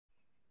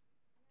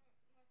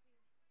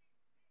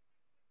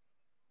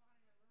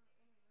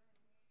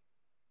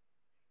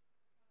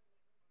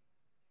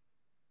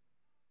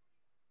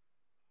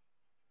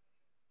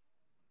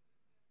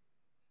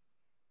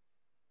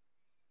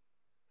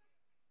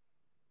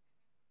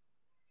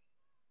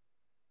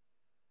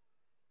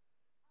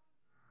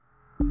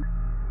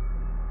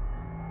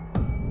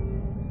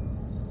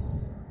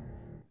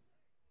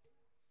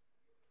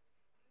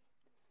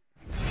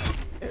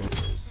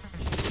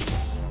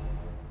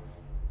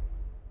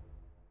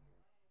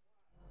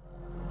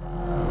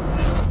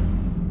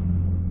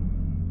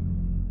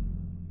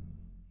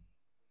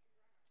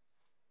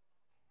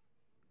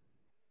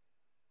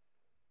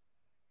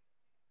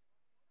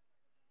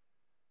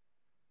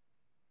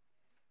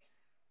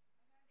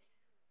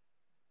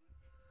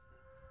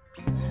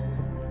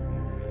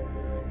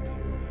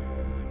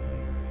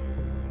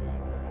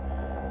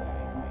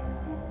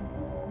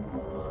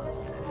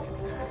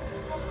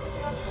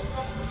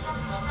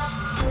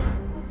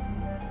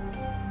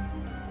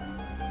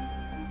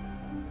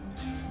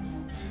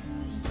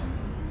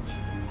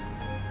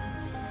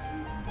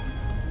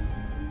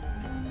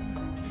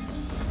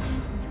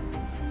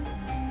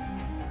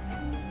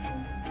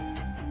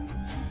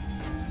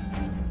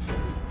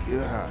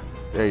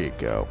There you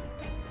go.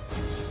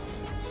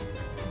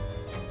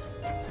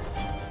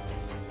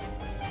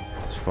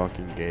 This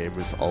fucking game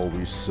is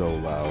always so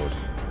loud.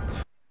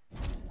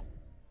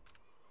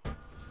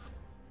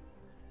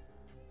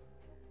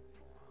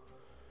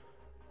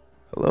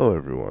 Hello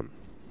everyone.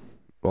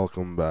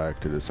 Welcome back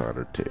to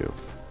Dishonored 2.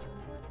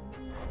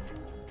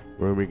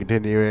 We're going to be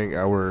continuing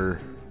our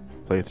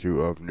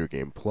playthrough of New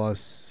Game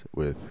Plus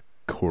with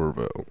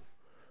Corvo.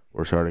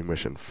 We're starting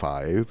mission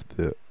 5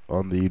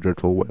 on the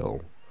Dreadful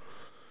Whale.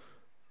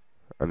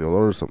 And you'll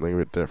notice something a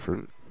bit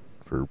different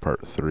for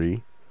part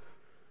 3.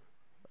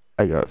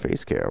 I got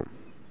facecam.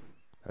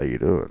 How you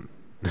doing?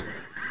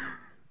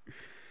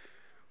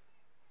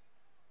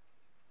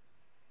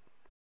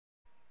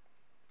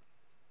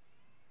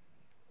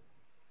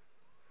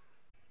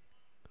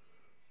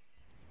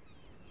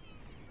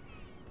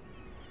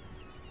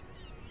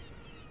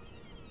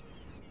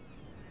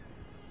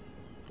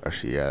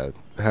 Actually, yeah,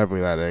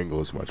 having that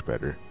angle is much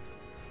better.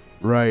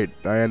 Right,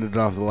 I ended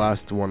off the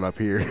last one up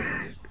here.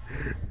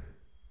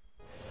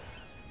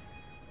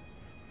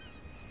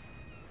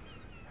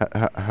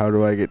 How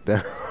do I get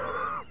down?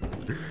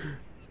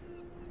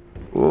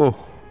 Oh.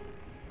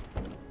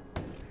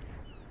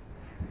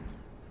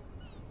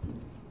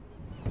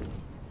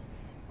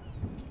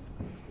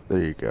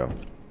 There you go.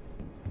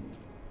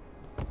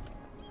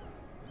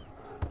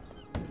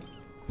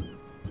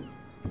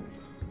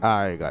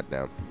 I got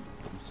down.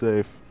 I'm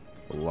safe.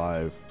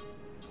 Alive.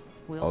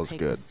 We'll take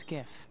the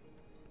skiff.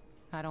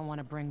 I don't want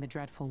to bring the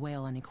Dreadful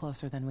Whale any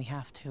closer than we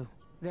have to.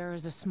 There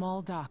is a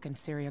small dock in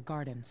Syria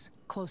Gardens,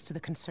 close to the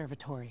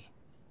conservatory.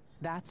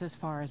 That's as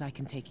far as I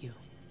can take you.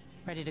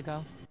 Ready to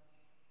go?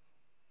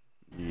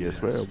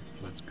 Yes, ma'am.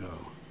 Let's go.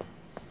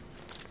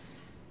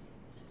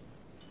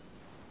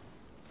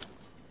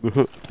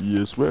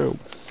 Yes, ma'am.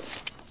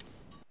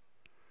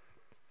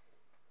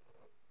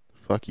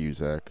 Fuck you,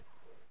 Zach.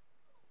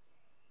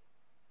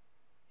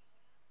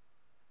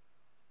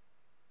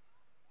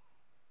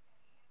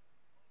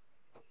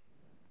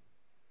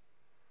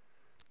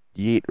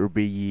 Yeet or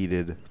be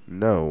yeeted.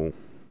 No.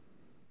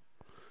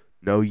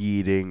 No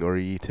yeeting or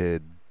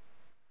yeeted.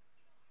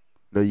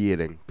 No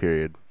yeeting,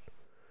 period.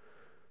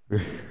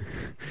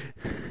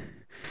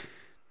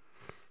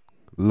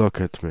 Look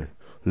at me.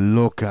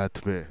 Look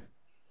at me.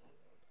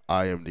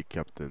 I am the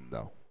captain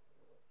now.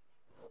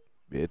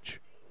 Bitch.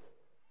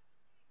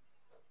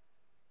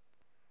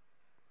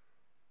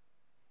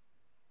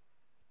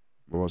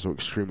 I'm also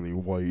extremely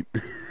white.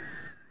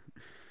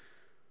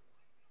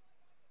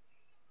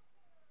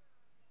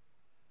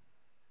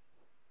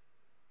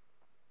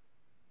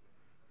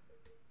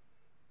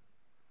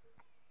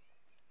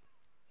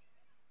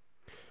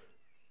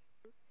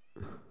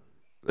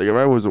 Like, if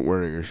I wasn't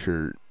wearing a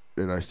shirt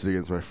and I stood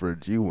against my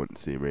fridge, you wouldn't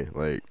see me.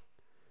 Like,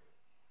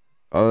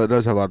 oh, that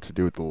does have a lot to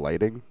do with the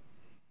lighting.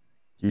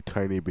 You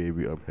tiny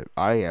baby,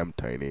 I am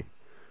tiny.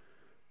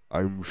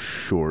 I'm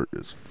short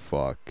as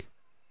fuck.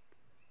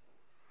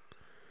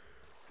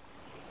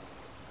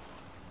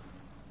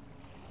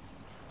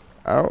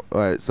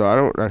 Alright, so I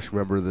don't actually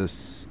remember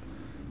this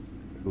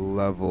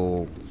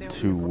level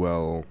too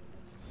well.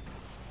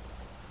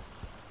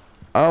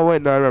 Oh,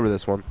 wait, no, I remember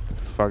this one.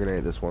 Fucking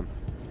hate this one.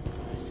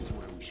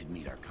 Should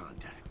meet our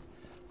contact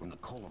from the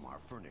Colomar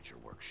Furniture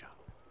Workshop.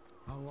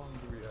 How long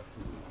do we have to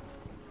wait?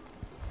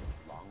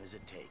 As long as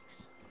it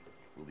takes.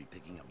 We'll be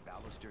picking up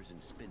balusters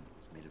and spindles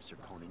made of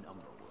zirconian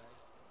umberwood.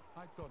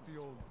 I thought the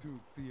old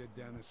Duke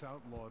Theodanis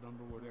outlawed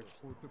umberwood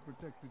export to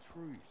protect the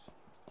trees.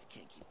 I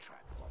can't keep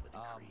track of all the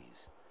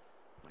decrees.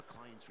 My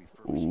client's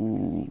refurbishing a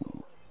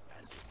gazebo.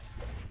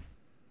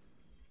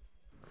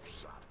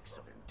 Exotic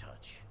southern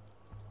touch.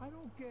 I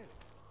don't get it.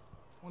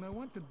 When I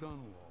went to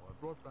Dunwall, I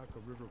brought back a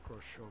river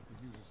crush shell to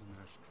use as an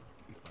ashtray.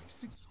 If I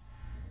see...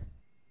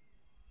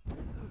 It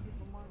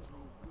reminds me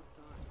of good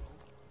times.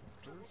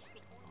 First,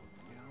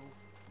 you know,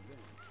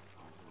 then,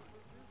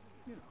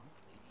 you know,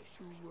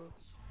 to,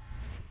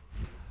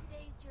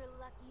 Today's your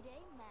lucky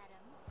day,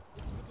 madam.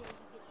 It's the day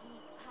you get to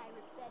meet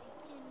Pirate Betty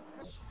in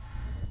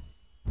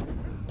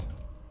person.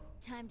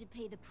 Time to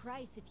pay the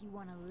price if you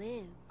want to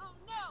live. Oh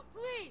no,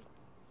 please!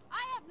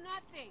 I have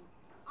nothing.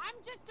 I'm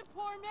just a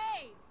poor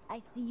maid. I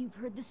see you've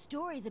heard the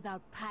stories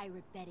about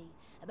Pirate Betty,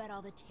 about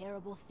all the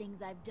terrible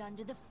things I've done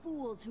to the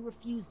fools who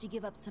refuse to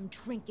give up some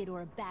trinket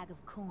or a bag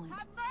of coins.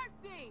 Have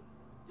mercy!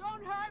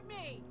 Don't hurt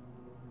me!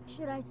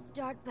 Should I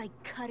start by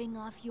cutting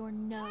off your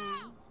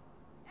nose?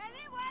 No!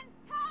 Anyone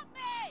help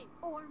me!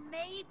 Or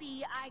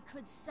maybe I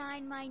could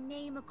sign my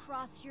name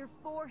across your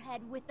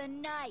forehead with a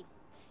knife.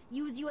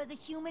 Use you as a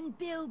human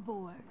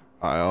billboard.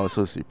 I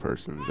also see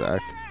person,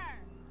 Zach.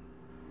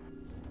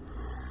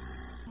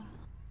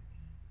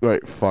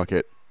 Right, fuck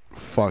it.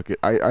 Fuck it.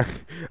 I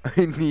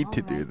need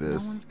to do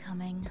this. No one's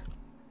coming.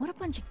 What a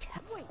bunch of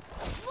Wait,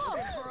 look!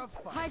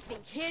 I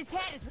think his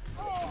head is...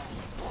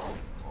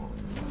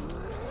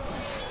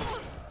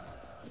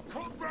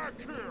 come back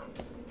here!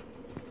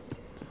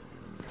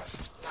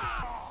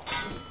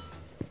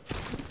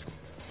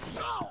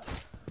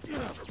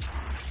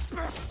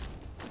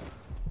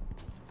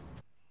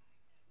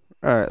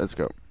 Alright, let's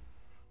go.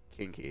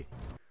 King stinky.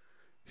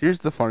 Here's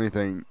the funny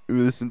thing.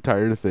 This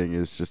entire thing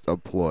is just a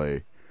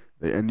ploy.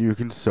 And you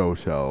can so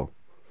tell.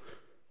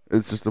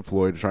 It's just a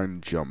ploy to try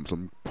and jump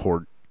some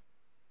poor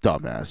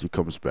dumbass who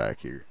comes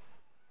back here.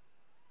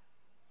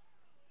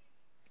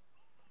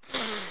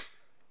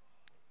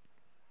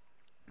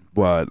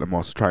 But I'm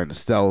also trying to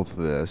stealth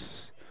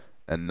this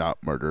and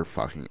not murder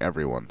fucking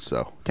everyone,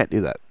 so can't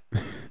do that.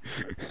 No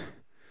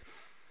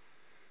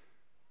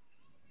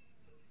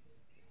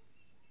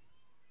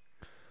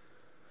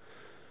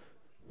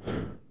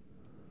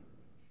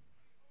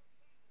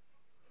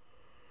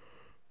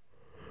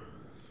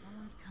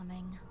one's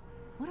coming.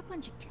 What a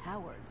bunch of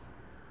cowards.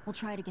 We'll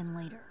try it again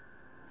later.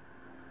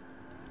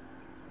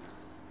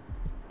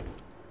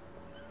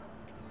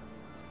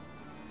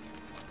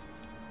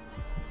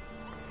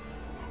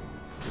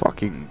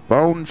 Fucking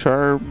bone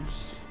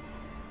charms.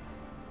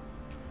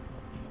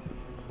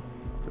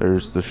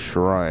 There's the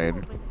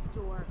shrine. Open this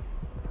door.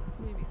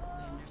 Maybe the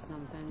wind or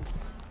something.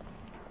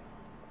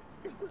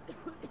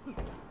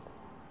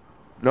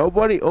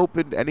 Nobody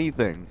opened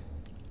anything.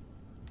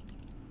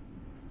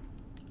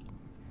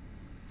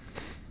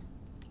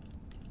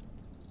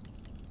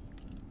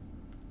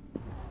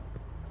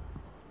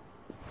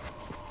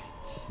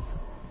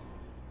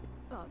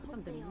 Oh,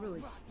 something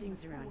really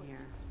stinks around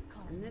here.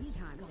 And this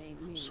time it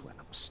ain't me. Sweating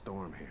up a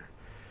storm here.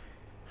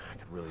 I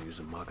could really use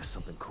a mug of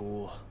something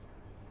cool.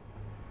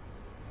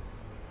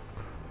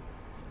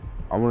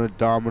 I'm gonna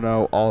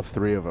domino all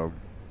three of them.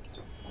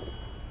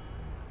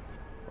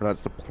 Or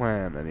that's the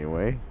plan,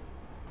 anyway.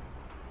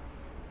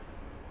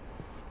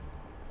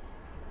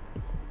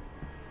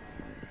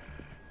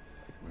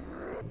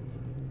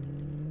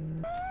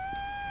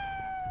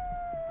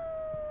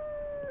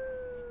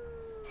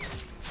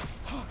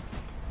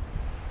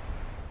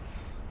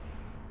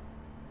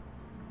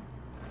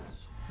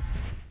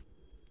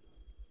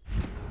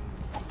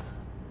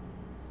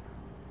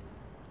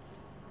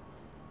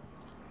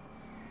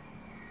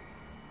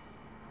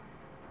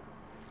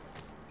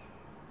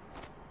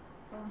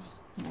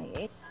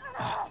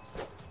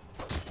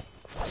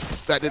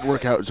 That didn't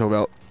work out so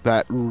well.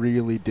 That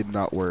really did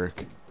not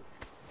work.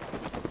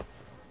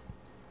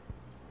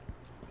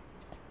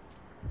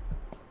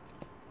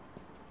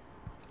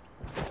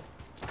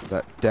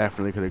 That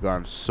definitely could have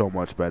gone so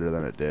much better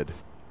than it did.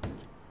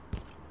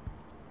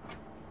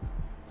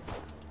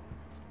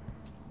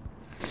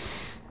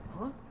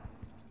 Huh?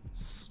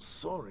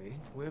 Sorry,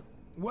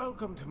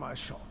 welcome to my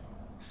shop.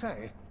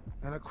 Say,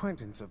 an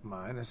acquaintance of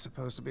mine is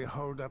supposed to be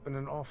holed up in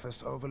an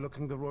office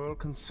overlooking the Royal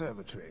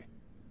Conservatory.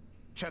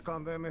 Check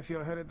on them if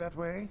you're headed that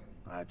way.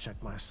 I'd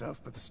check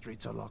myself, but the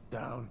streets are locked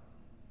down.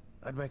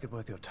 I'd make it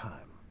worth your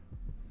time.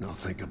 I'll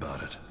think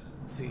about it.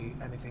 See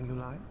anything you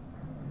like?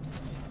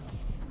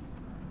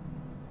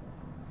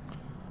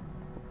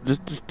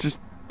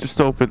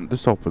 Just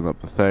open up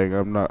the thing.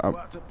 I'm not.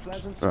 What a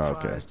pleasant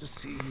surprise to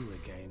see you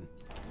again.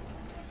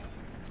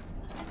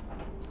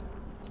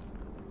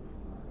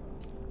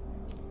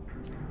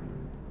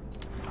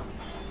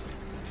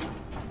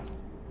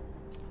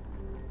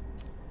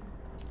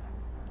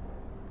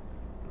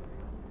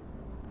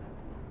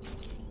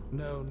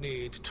 No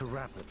need to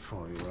wrap it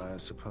for you, I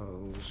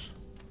suppose.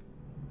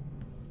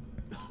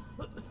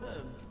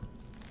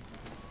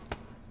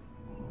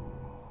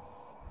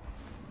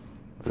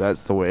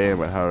 That's the way in,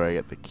 but how do I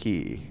get the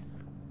key?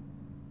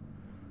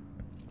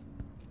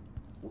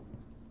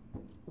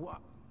 What?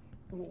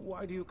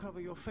 Why do you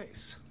cover your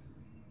face?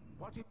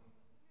 What do you...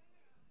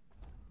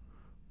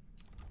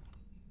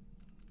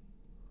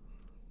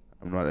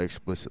 I'm not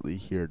explicitly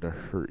here to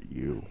hurt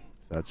you.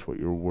 That's what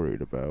you're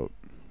worried about.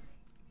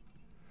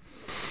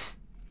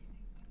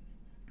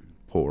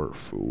 Poor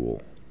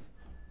fool.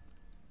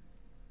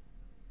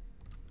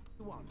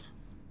 You want?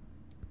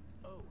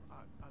 Oh,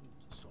 I'm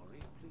sorry.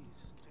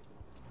 Please take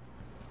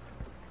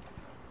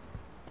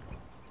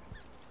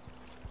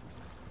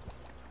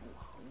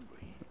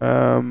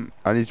it.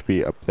 I need to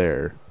be up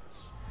there,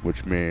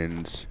 which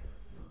means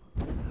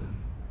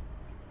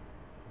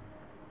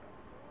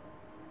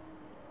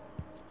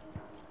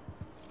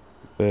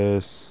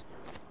this,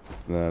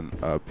 then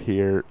up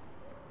here.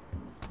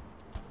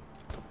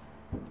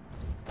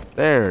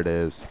 There it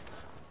is.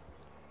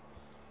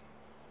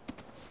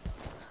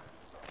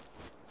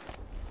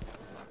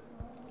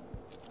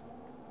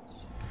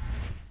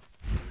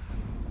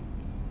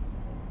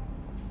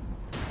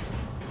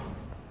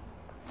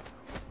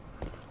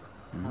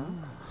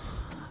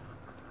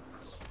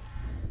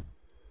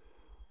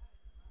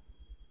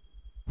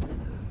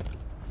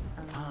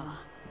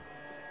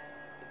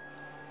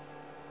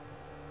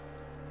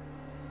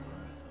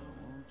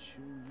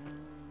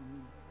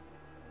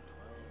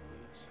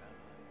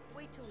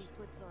 Wait till he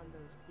puts on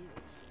those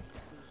boots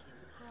and sees the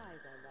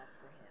surprise I left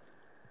for him.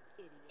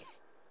 Idiot.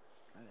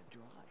 Kinda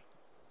dry.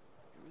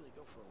 You really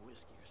go for a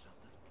whiskey or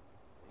something.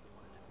 Maybe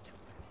one of them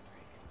two-penny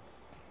drinks.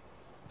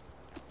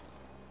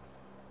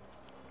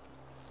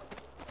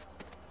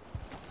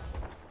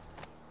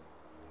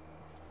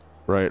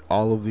 Right,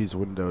 all of these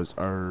windows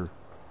are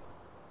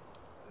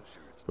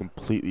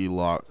completely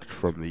locked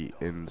from the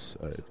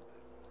inside.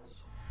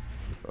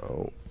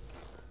 Oh.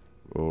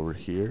 Over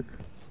here.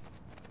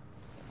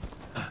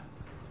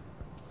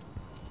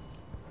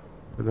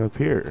 And up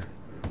here.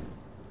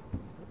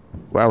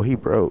 Wow, he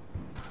broke.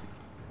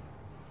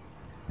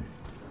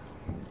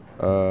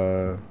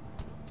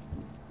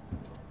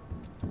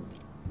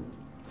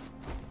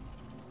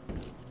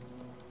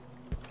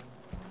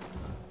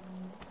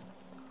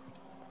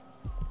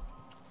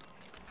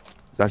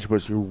 That actually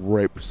puts me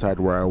right beside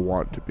where I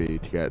want to be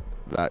to get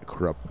that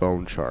corrupt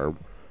bone charm.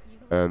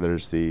 And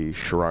there's the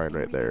shrine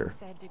right there.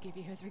 Said to give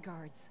you his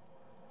regards.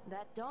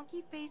 That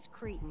donkey-faced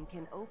cretin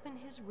can open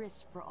his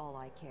wrist for all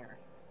I care.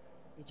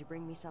 Did you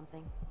bring me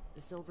something?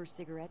 The silver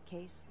cigarette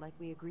case, like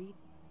we agreed?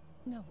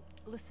 No,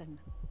 listen.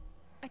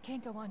 I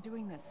can't go on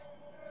doing this.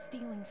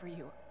 Stealing for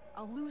you.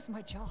 I'll lose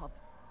my job.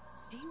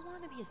 Do you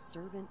want to be a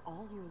servant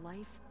all your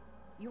life?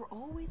 You're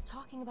always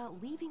talking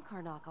about leaving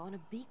Karnak on a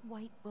big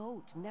white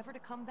boat, never to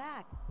come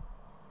back.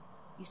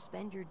 You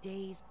spend your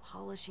days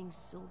polishing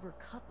silver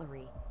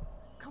cutlery.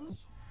 Come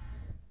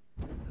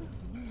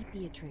with me,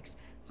 Beatrix.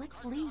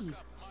 Let's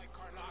leave.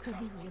 Could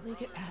we really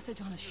get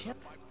passage on a ship?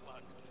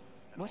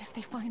 What if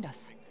they find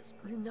us?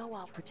 You know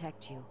I'll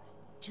protect you.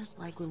 Just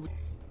like when we...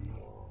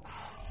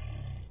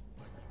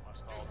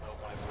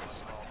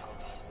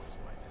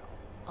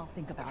 I'll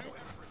think about it.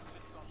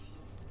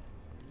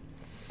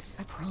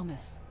 I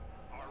promise.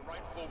 Our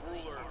rightful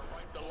ruler,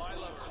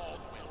 Delilah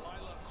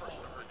Caldwell. First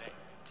of her name.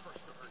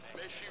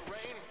 May she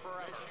reign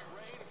forever.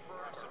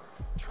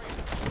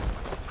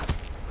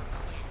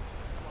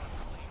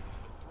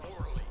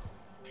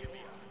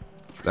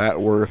 That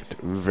worked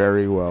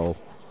very well.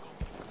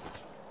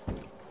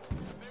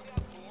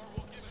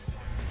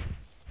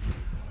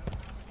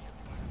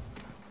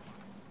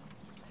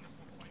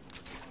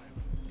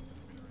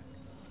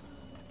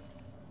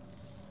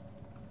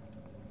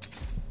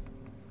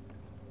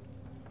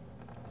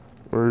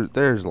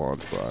 There's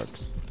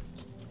Launchbox.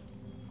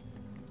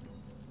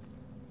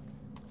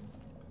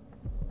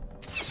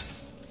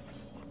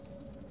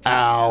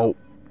 Ow.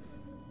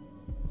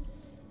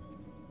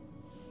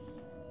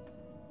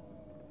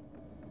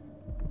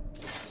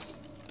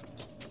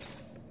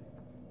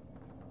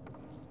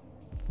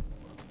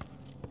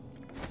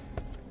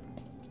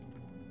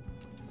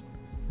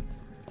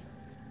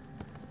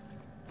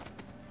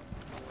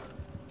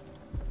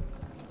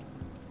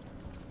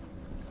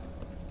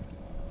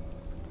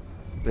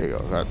 There you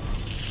go, got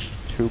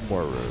 2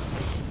 more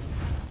rooms.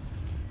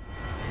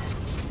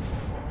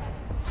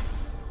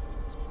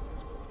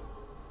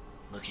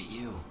 Look at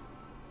you,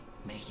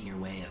 making your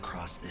way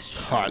across this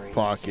Hot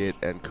Pocket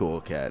and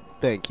Cool Cat.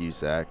 Thank you,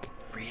 Zach.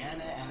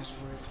 Brianna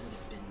Ashworth would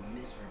have been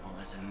miserable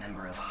as a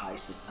member of high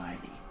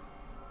society,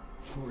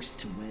 forced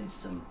to wed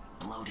some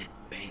bloated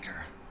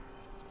banker.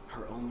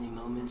 Her only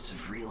moments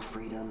of real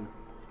freedom,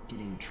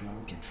 getting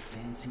drunk at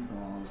fancy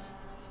balls,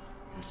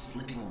 and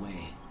slipping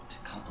away to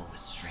couple with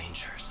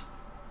strangers.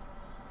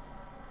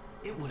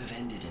 It would have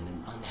ended in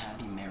an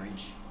unhappy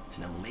marriage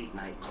and a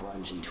late-night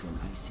plunge into an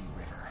icy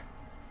river.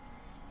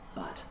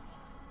 But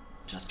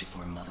just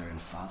before Mother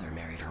and Father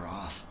married her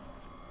off,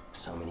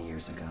 so many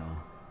years ago,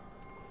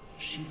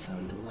 she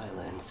found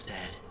Delilah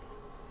instead.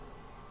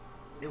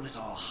 It was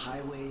all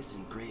highways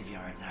and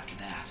graveyards after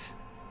that,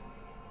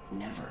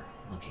 never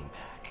looking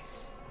back.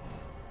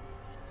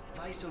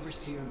 Vice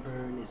Overseer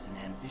Byrne is an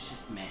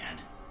ambitious man,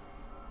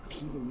 but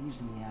he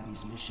believes in the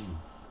Abbey's mission,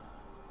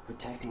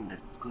 protecting the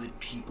good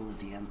people of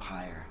the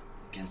Empire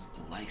against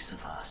the likes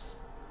of us.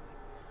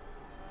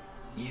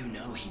 You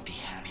know he'd be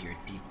happier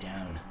deep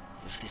down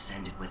if this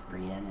ended with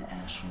Brianna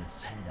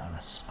Ashworth's head on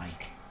a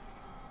spike.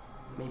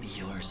 Maybe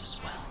yours as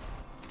well.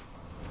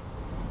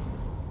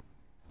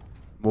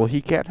 Well,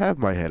 he can't have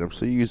my head. I'm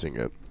still using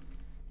it.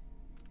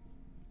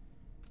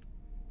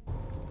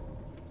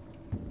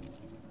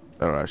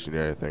 I don't actually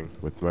need anything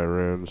with my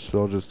runes,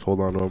 so I'll just hold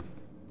on to them.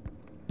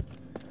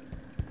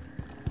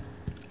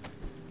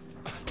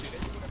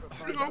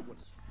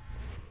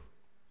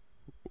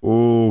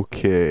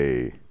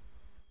 Okay.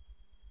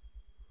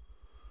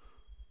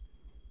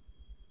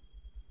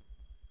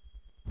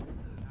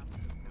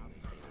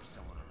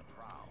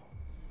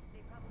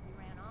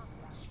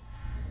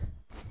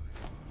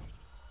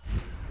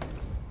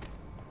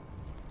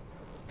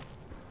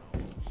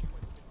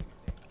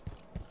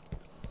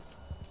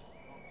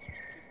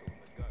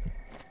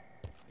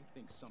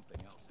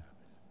 Something else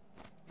happened.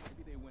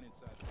 Maybe they went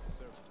inside the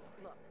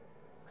conservatory. Look,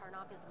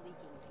 Karnak is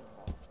leaking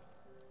people.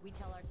 We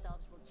tell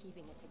ourselves we're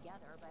keeping it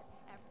together, but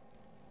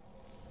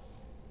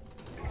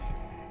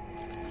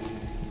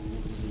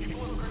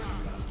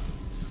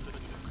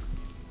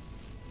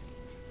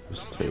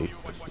Just take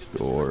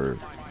your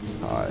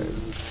time.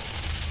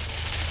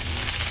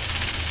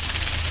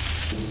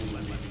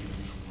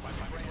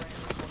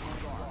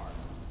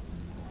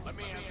 Let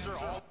me answer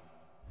all.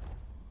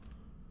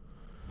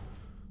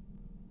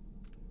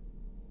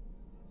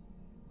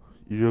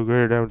 You deal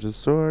greater damage to the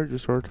sword, your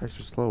sword attacks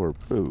are slower.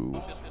 Boo.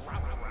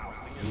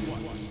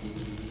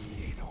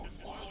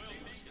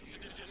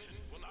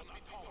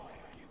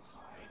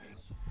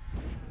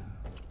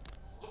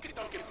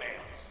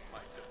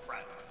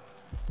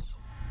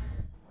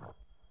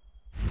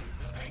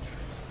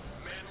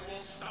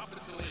 stop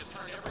until it has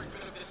turned every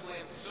bit of this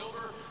land's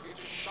silver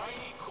into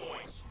shiny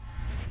coins.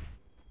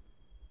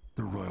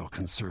 The Royal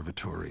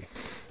Conservatory.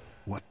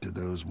 What do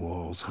those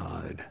walls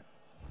hide?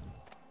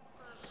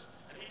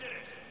 And he did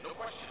it. No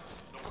questions.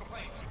 No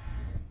complaints.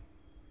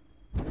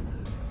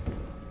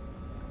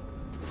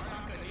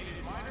 Karnaka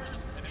needed miners,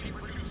 and he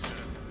produced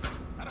them.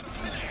 Out of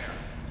thin air.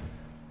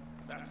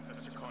 That's the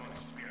Sarkonian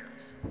spirit.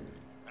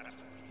 That's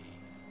what we need.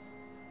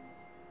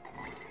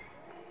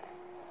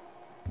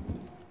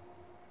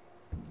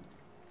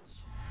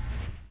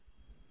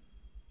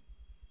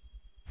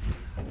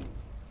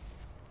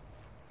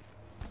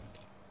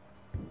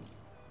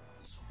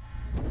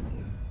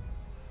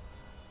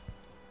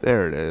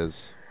 There it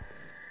is.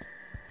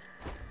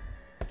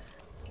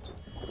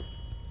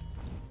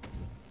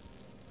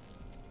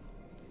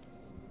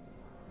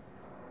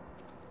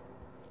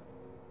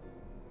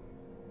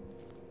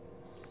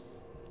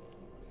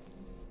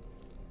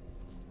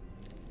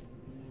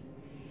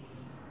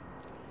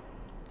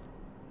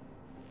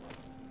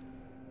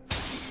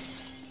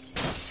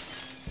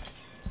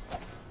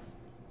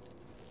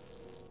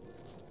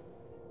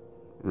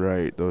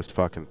 Right, those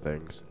fucking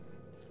things.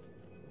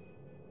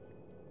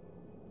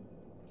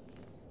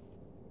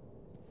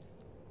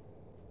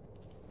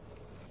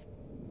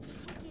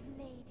 Wicked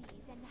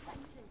ladies and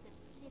hunters of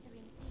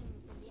slithering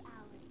things in the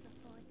hours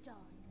before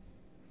dawn,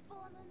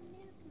 former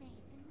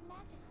milkmaids and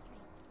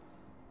magistrates,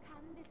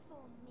 come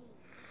before me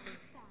and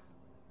bow,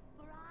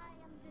 for I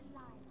am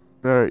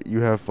Delilah. Alright, you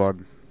have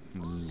fun,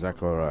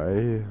 Zachariah.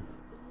 The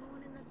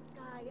moon in the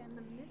sky and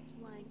the mist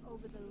lying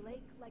over the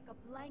lake like a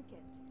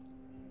blanket.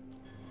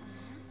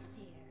 Look,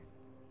 dear,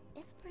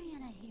 if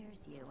Brianna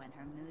hears you when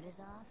her mood is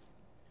off,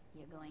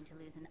 you're going to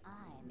lose an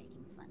eye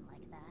making fun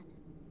like that.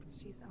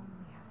 She's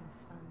only having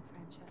fun,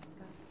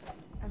 Francesca.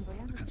 And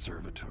Brianna. The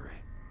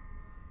conservatory.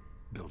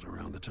 Built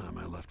around the time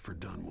I left for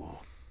Dunwall.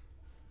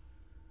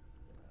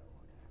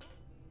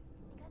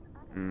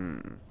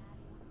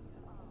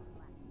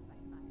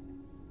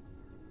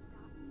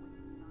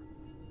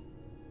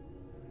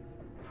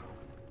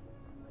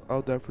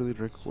 I'll definitely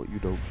drink what you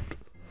don't.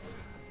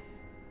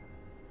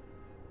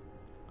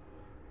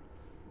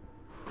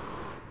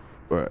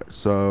 Right,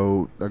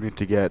 so I need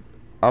to get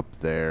up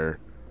there.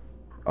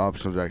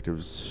 Optional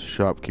objectives: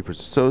 shopkeeper's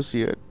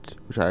associate,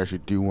 which I actually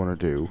do want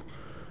to do,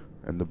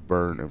 and the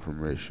burn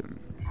information.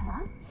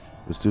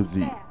 Let's do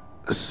the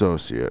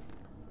associate.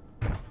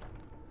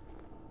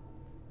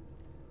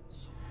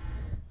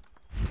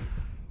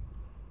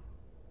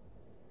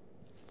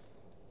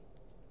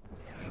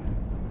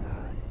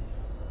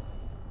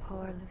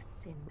 Poor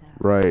Lucinda.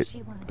 Right,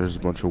 She wanted there's to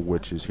a bunch raise of a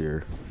witches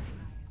here.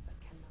 but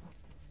cannot.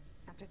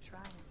 After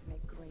trying to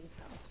make grave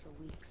house for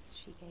weeks,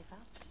 she gave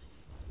up.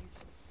 You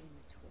should have seen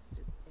the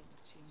twisted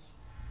things she made.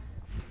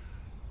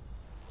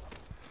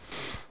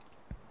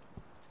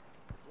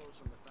 Flows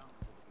from the fountain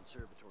to the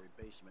conservatory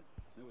basement.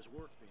 There was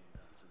work being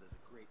done, so there's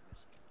a great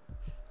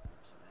mismatch.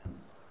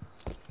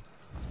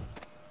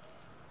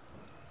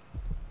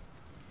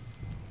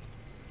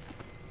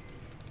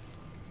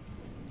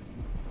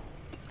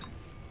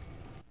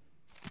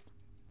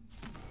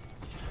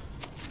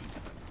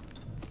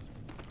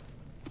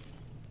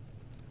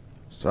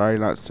 Sorry,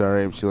 not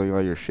sorry. I'm stealing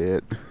all your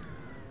shit.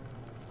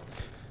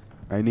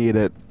 I need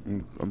it.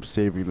 I'm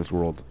saving this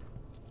world.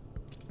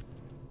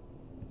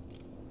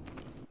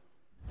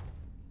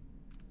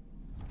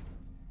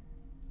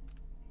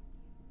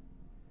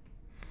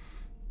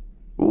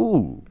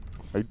 Ooh,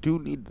 I do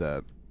need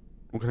that.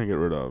 What can I get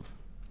rid of?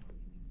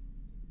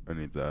 I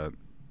need that.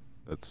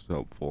 That's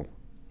helpful.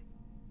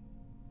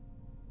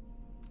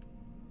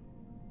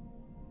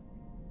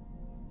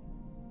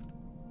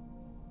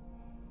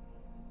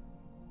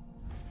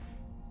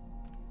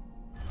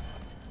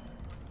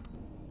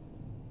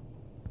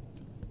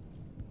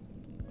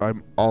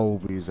 I'm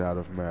always out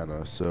of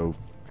mana, so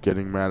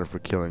getting mana for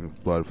killing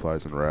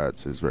bloodflies and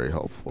rats is very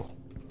helpful.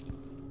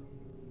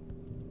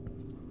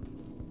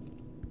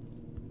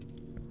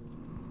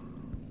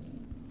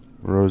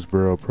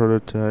 Roseboro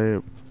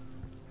prototype,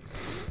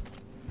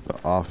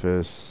 the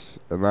office,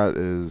 and that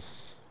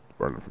is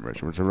burn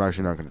information, which I'm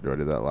actually not going to do. I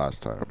did that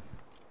last time.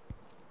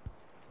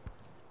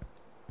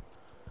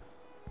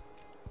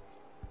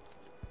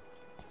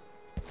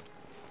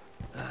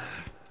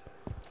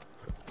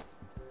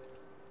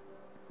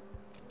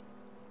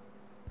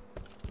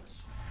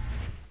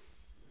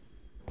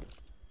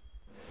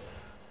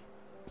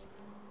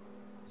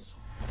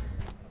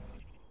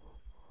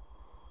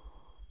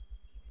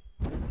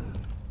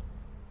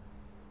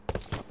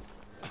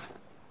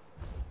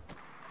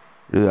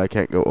 Really, I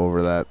can't go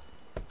over that.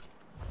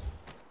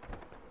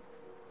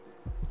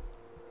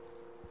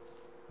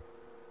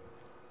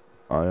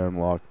 I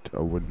unlocked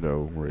a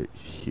window right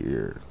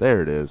here.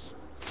 There it is.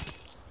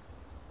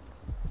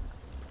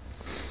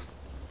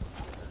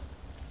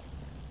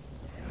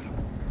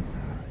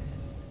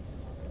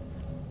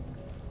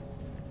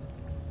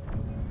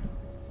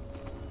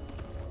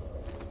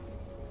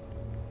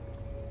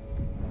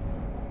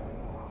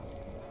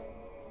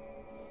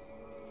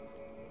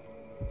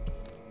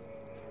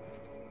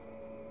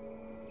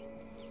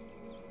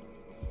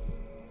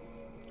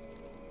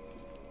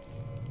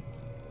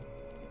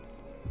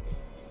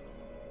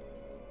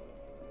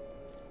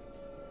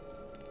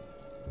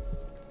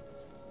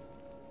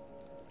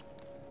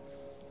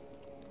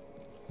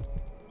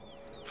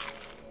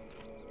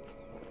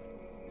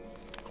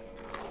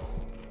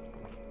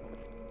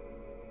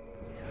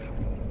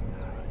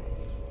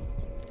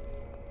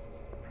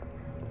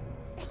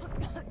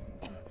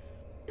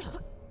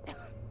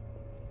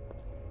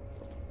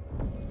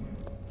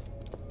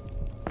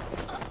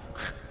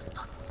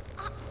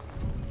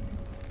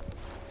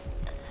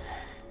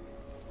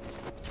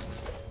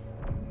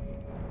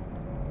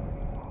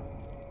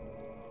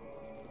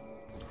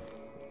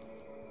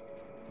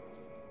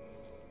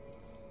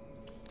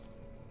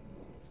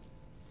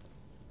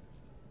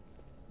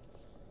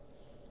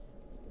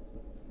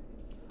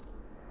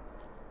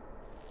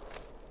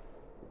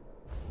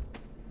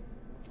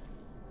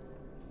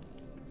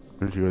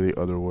 Did you go the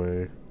other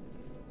way?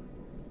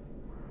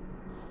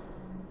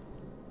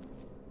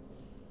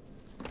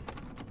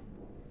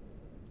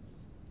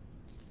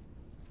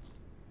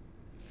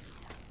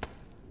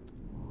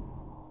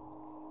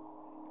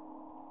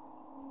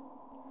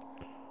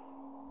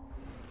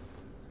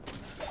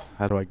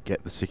 How do I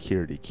get the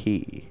security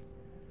key?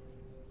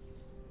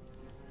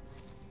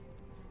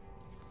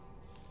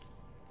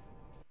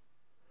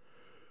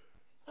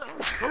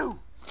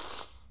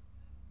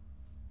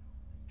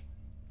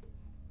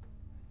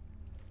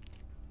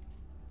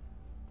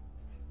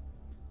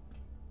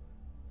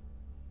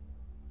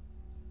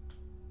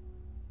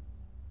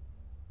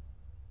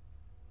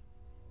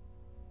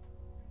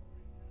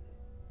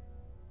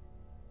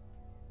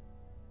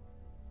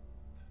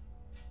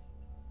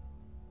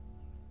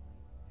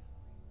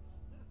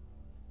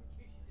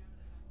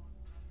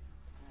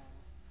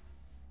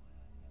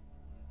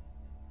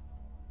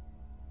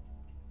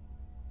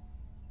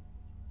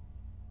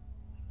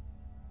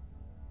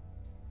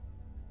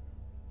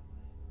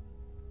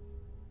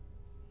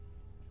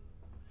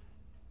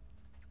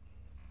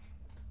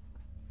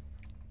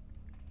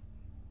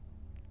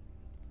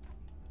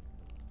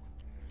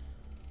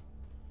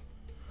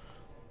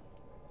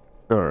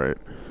 All right.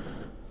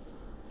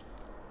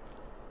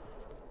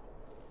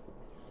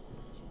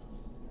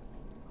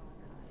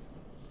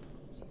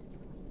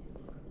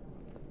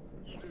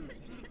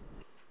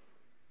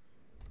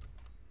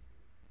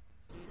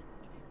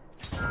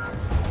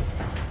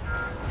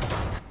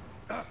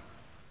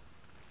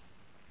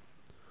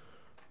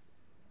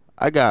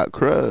 I got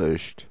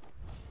crushed.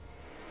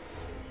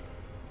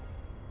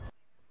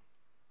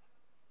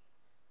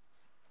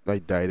 I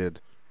died.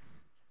 It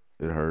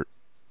hurt.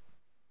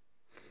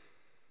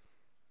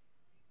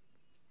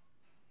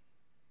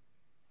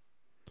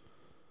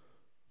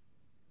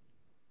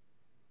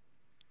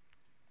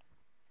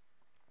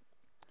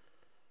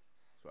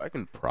 So I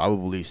can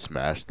probably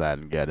smash that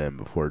and get in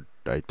before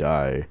I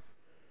die.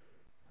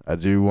 I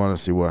do want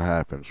to see what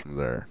happens from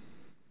there.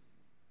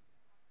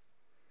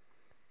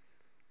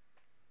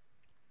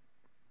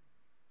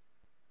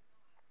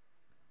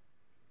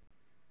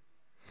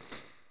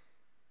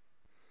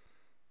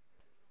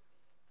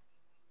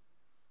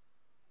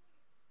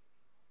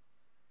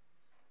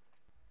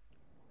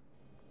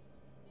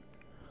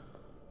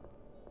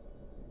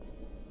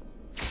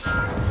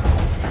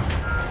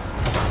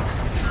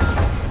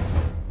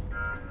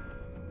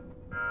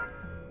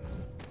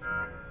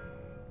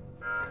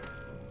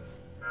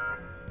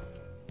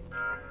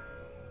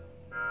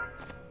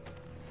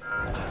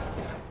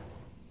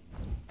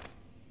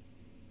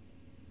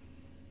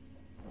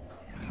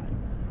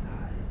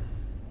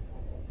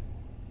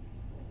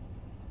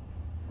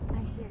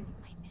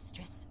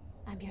 Mistress,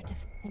 I'm here to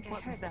think I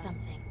What was heard that?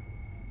 something.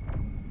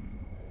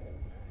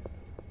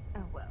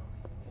 Oh well.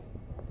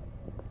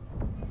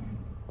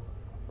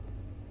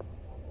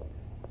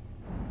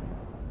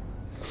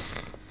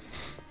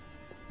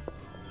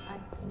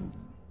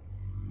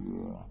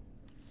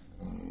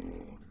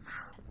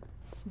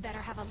 Better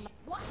have a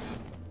what?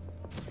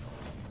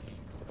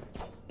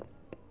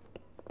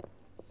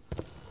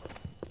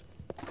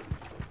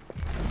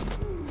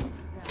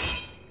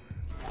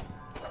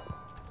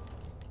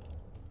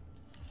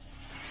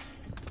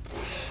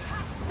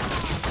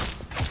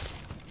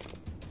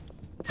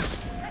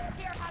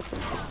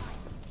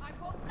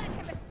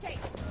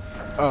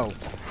 Oh.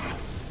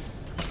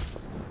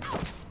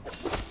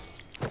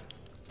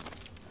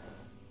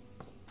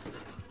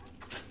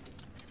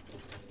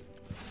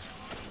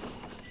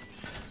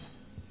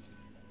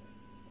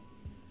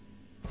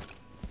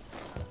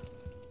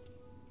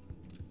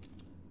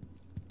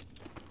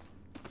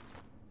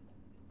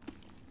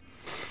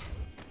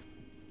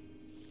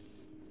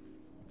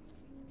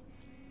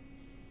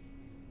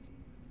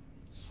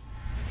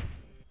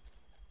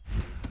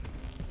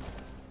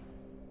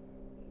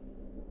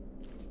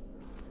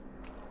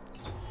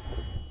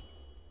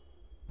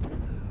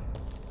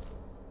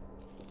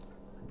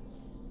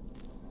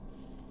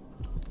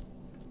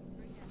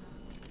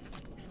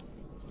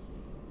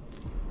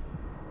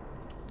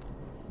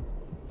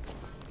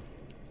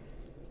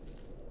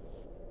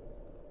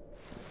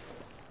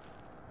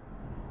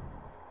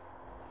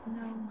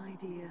 No, my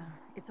dear,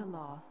 it's a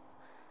loss,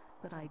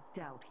 but I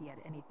doubt he had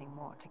anything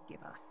more to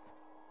give us.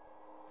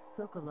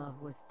 Sokolov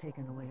was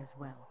taken away as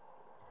well.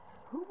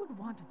 Who would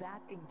want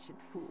that ancient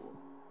fool?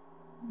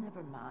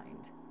 Never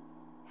mind.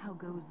 How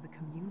goes the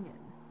communion?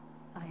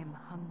 I am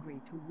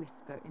hungry to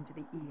whisper into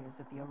the ears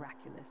of the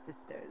oracular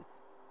sisters.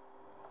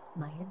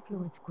 My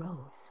influence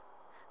grows.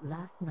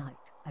 Last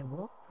night, I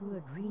walked through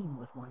a dream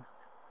with one of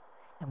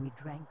them, and we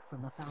drank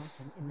from a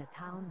fountain in the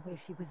town where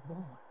she was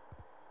born.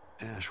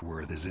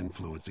 Ashworth is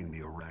influencing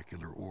the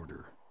oracular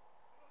order.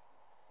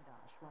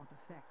 Dash won't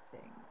affect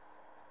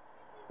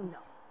things. No.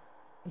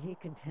 He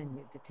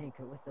continued to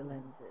tinker with the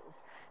lenses.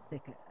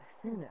 Thicker,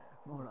 thinner,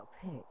 more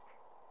opaque.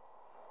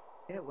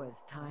 It was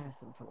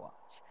tiresome to watch.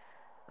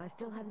 I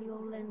still have the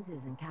old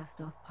lenses and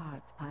cast-off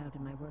parts piled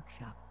in my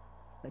workshop,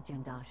 but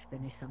Jendash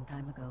finished some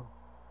time ago.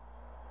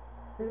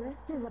 The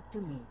rest is up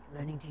to me,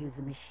 learning to use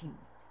the machine.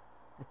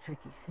 The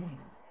tricky thing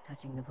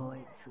touching the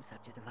void through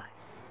such a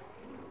device.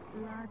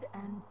 Blood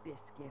and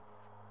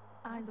biscuits.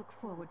 I look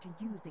forward to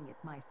using it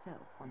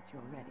myself once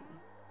you're ready.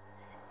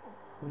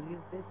 Will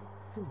you visit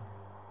soon?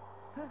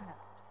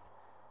 Perhaps.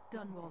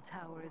 Dunwall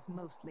Tower is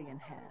mostly in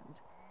hand.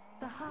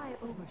 The High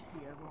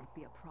Overseer won't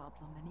be a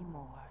problem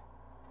anymore.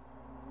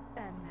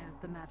 And there's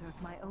the matter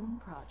of my own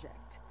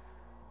project.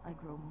 I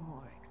grow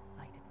more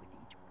excited with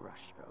each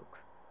brushstroke.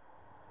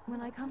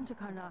 When I come to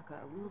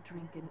Karnaca, we'll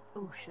drink an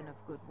ocean of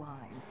good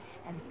wine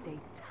and stay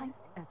tight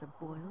as a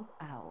boiled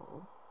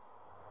owl.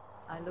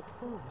 I look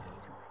forward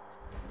to it.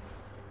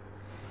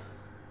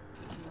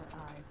 Your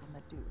eyes on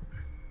the Duke.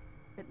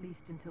 At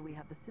least until we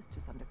have the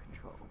sisters under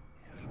control.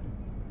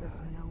 There's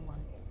no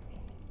one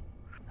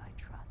I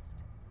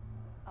trust.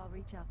 I'll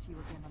reach out to you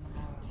again on the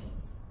morrow.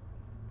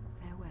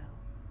 Farewell.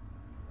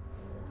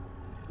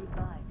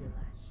 Goodbye,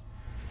 Delilah.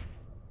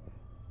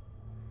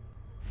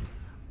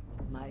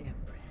 My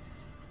Empress.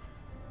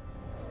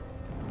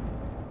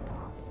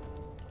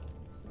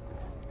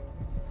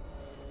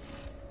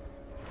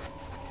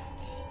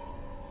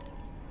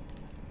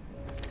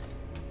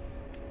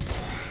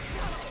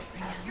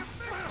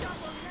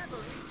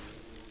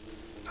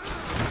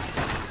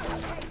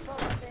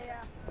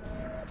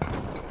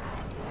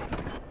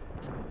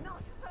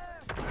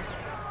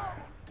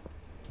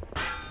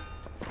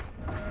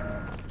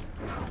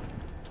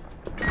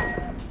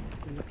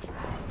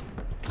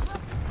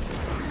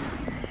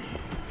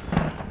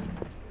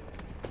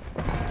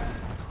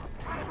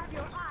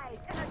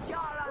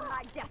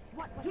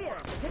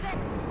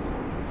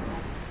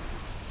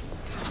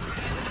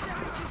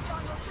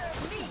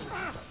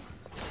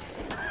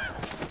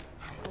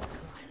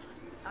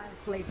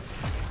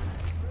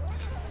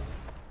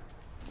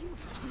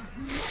 You've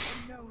never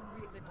known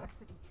real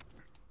adversity.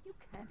 You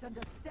can't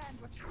understand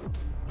what you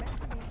meant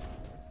to me.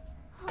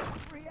 Oh,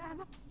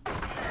 Brianna.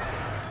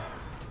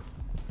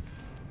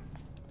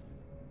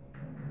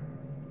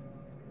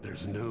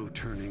 There's no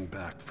turning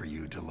back for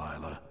you,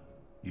 Delilah.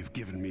 You've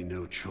given me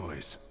no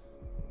choice.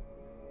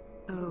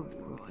 Oh,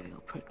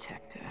 Royal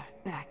Protector,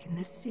 back in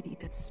the city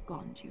that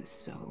spawned you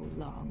so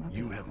long ago.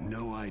 You have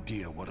no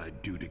idea what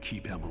I'd do to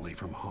keep Emily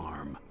from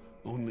harm.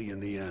 Only in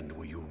the end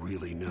will you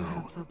really know.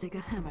 Perhaps I'll dig a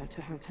hammer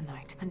to her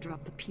tonight and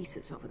drop the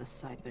pieces over the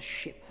side of a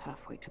ship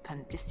halfway to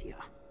Pandysia.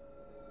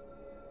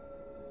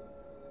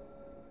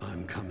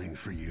 I'm coming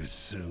for you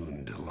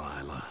soon,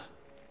 Delilah.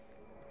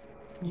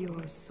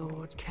 Your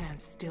sword can't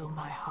still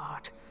my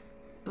heart,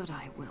 but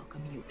I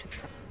welcome you to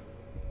try.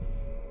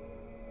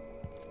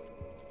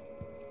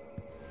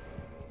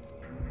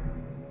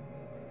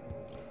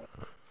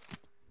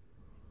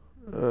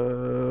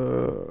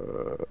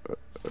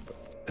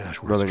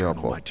 Ashworth's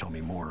journal might tell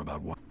me more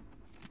about why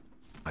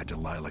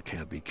Delilah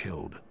can't be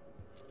killed.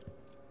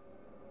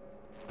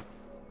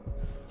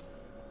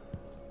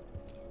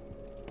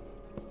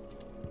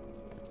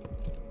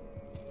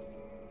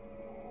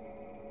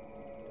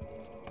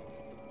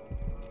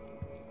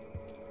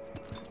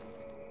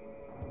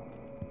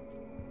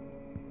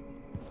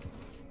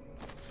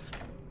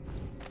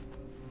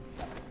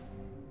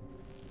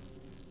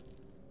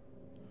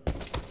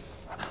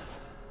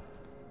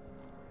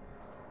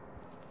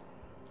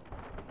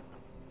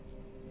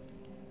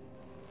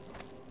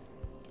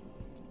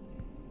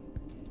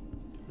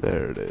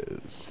 There it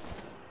is.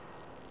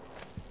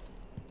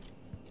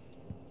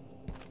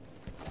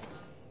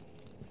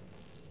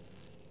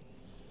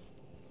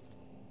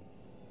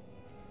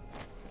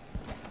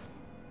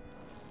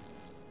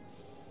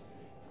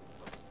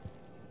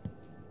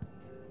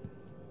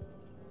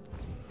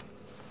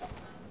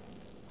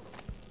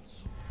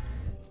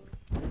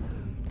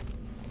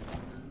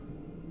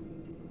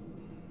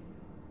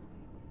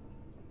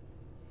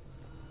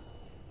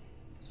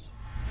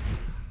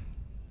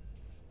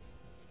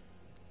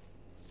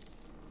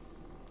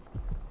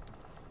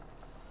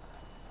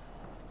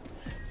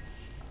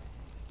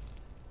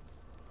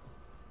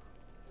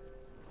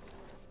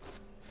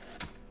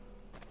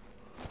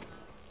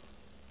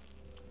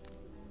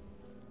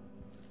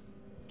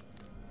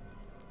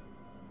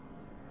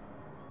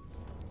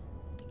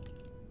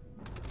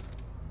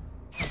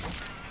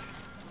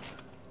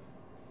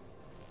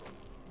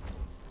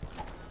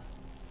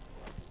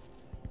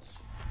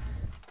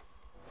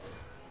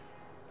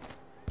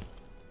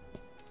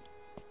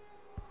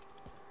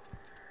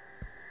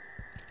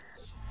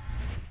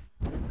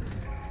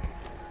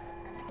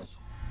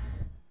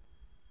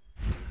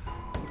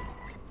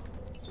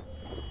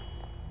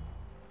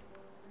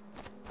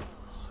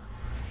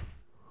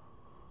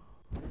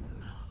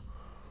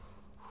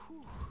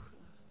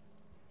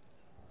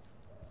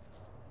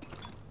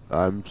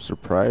 I'm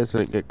surprised I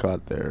didn't get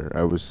caught there.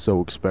 I was so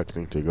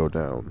expecting to go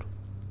down.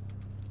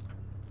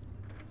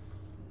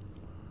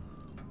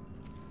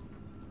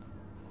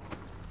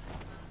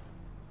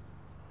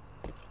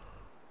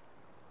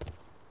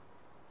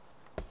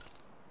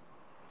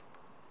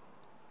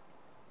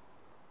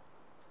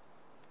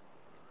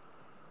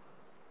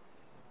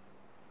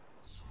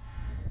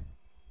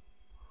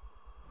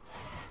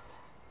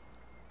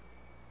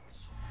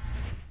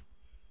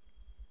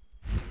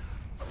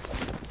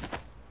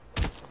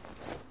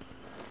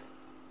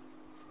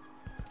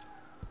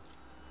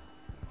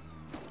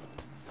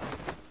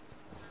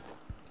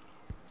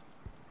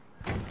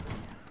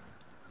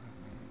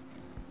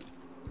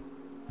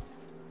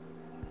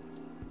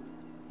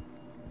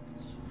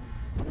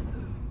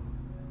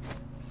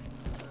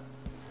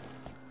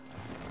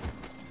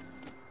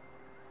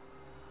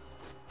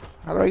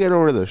 How do I get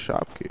over to the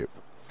shopkeep?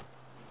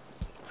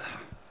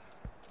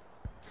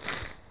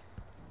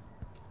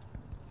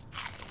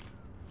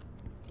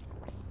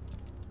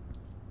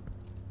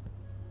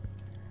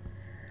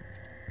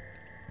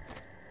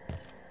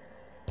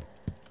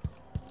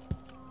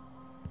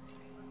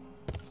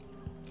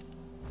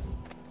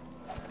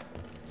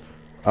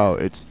 Oh,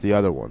 it's the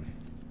other one.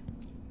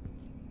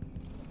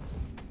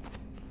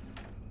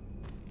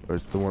 Or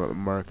it's the one at the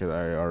market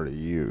I already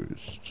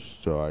used.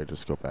 So I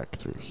just go back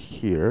through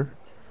here.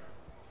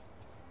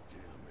 Damn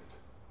it.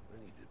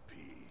 I need to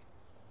pee.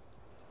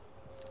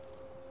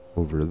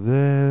 Over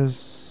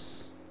this.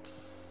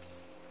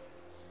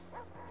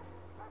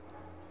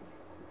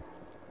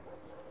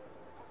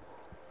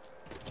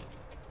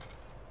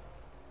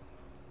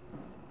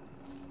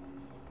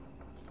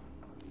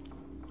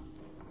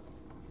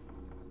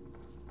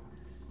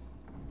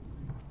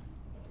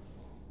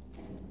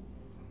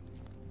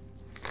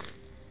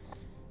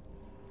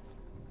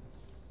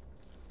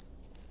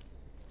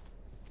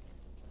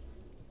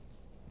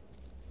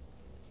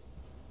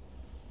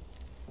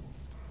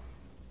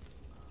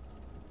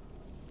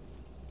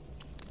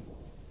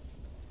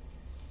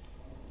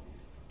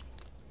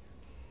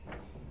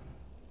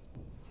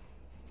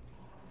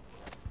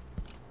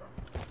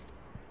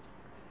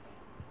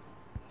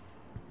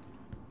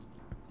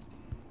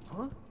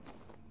 Huh?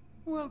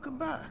 Welcome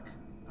back.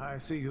 I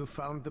see you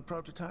found the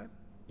prototype.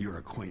 Your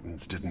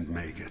acquaintance didn't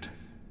make it.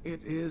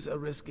 It is a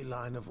risky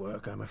line of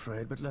work, I'm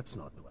afraid, but let's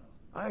not dwell.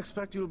 I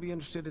expect you'll be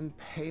interested in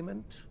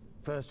payment.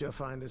 First your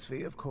finder's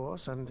fee, of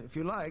course, and if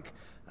you like,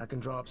 I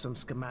can draw up some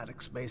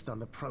schematics based on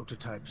the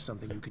prototype,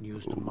 something you can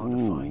use to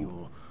modify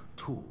your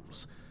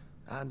tools.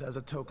 And as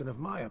a token of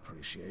my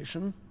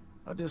appreciation,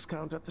 a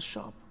discount at the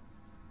shop.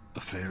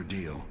 A fair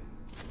deal.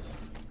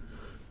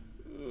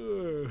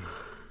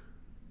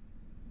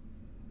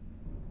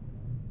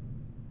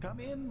 Come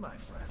in, my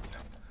friend.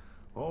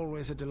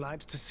 Always a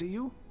delight to see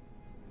you.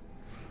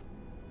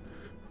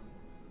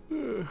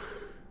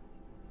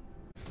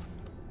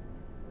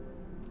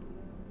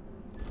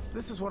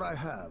 This is what I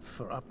have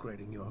for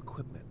upgrading your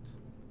equipment.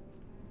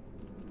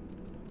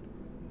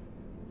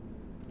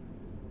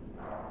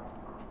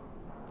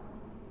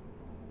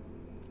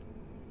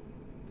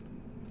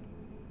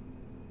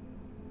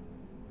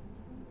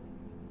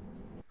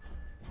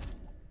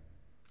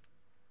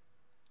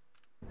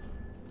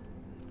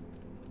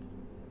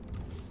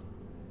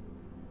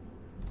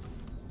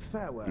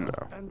 Farewell.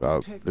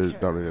 No,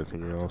 there's not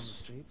anything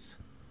else.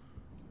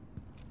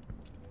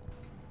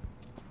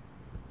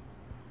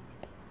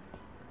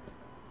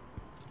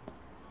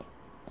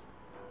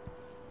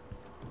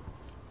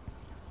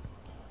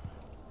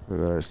 And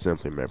then I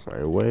simply make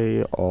my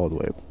way all the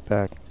way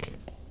back.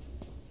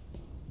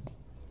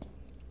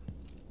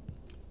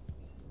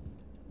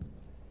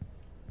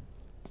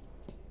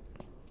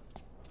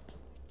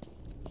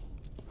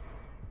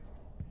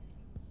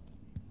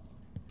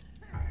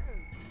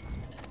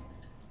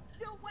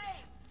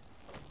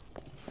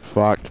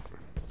 Fuck.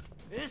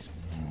 This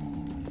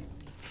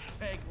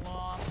big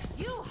long.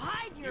 You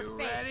hide your You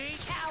face, ready?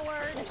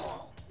 coward!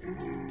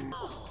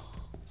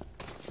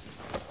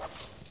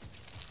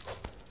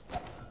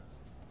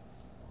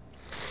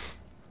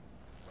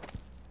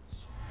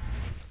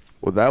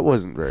 Well, that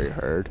wasn't very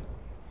hard.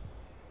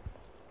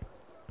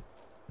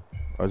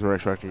 I was more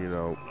expecting, you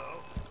know,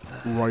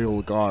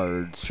 royal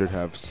guards should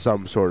have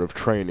some sort of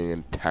training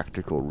and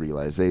tactical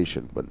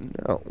realization, but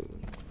no.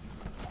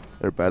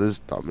 They're about as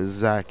dumb as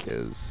Zach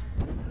is.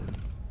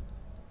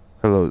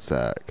 Hello,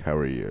 Zach. How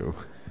are you?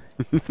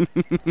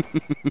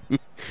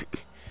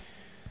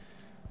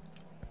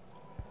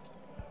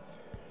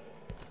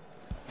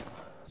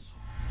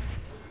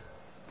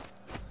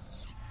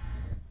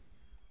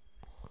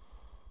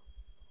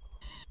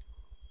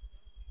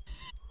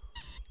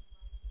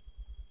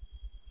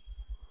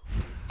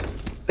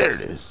 There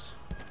it is.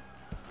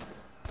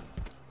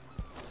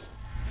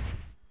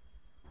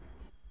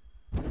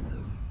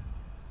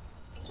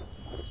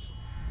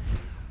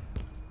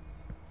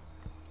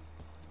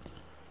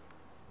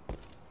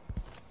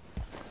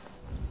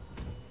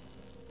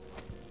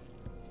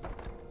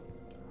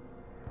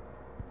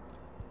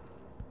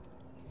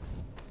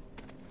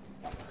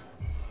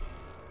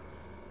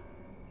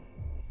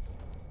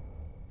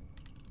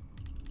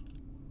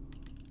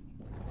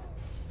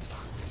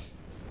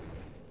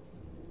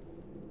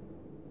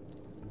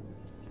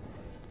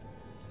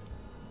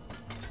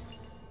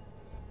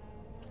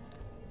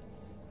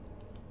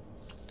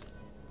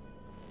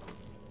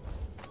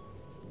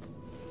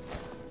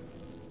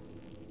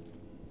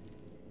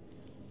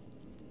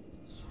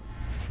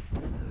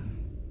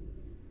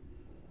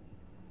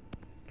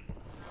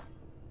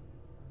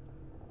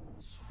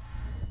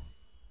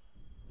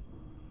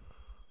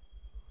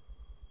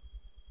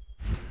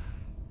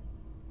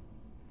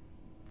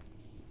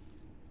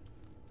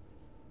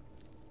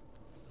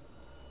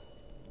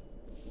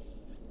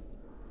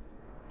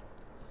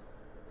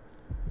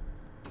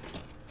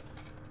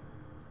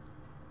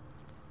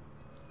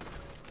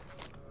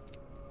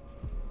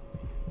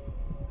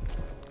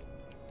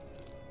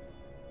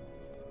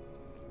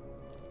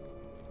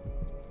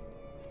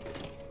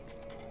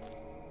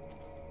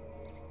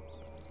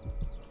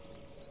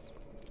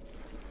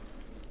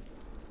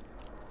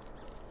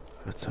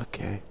 It's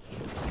okay.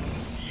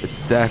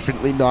 It's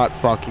definitely not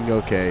fucking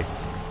okay.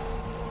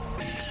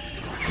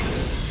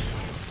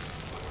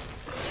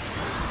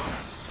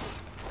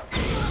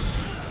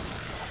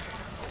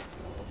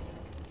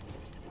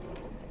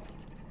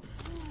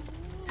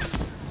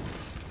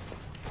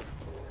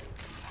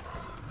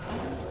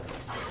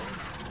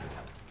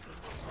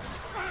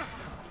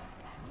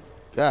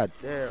 God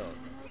damn.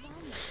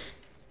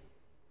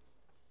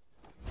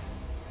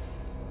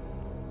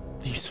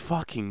 These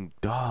fucking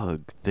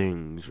dog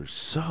things are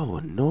so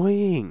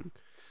annoying.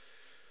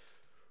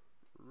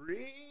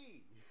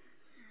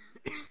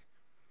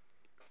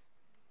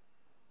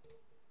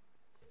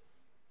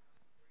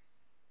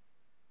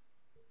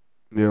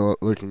 You know,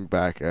 looking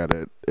back at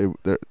it, it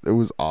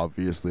was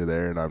obviously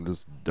there, and I'm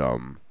just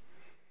dumb.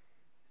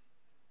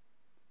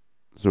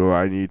 So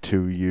I need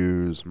to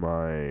use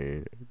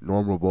my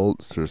normal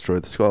bolts to destroy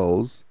the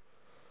skulls,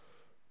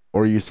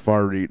 or use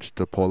far reach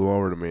to pull them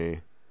over to me,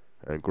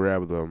 and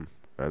grab them,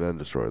 and then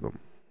destroy them.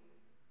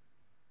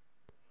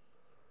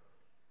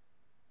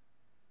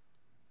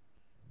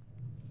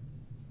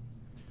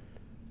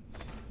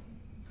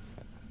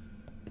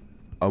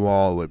 I'm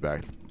all the way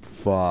back.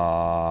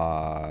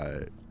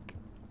 Fuck.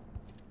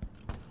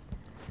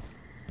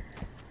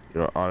 You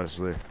know,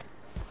 honestly,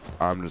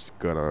 I'm just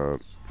gonna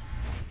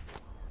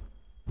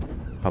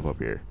hop up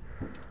here.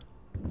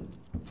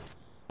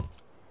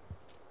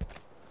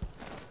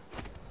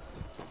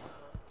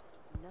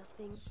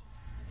 Nothing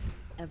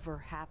ever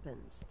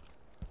happens.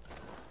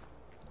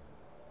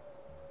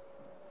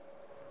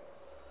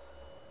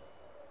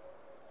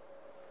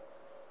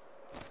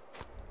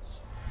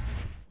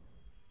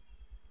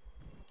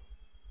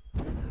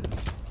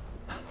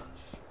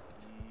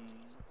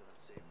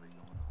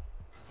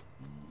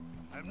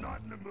 I'm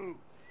not in the mood.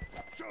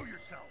 Show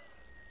yourself.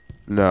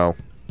 No.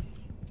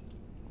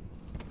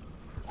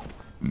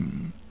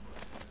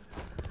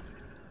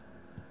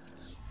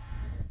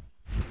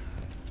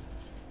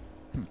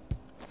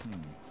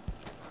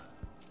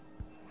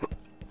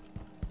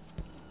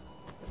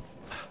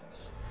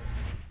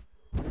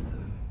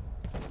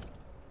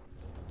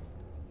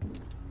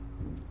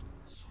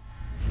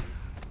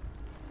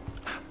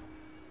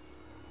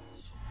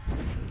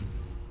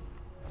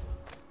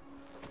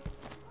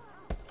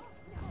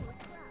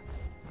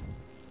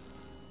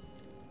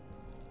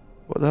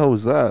 What the hell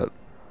was that?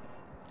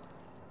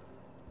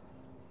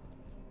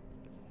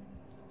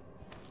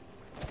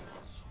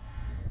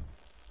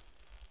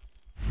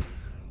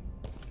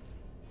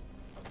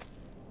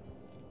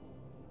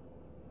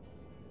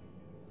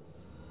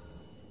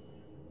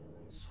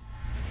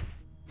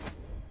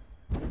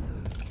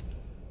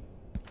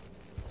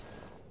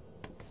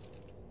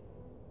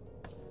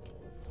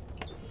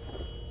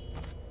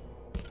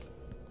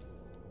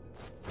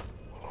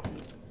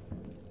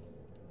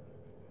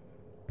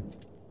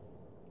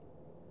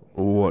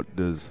 What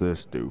does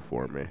this do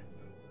for me?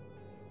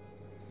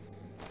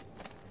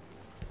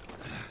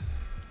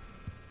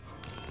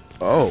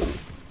 Oh.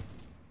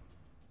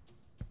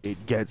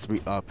 It gets me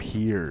up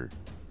here.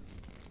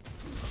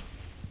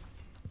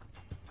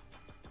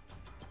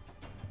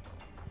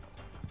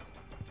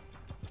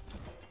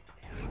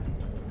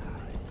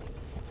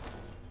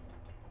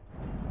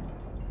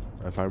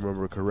 If I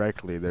remember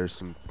correctly, there's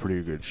some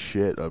pretty good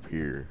shit up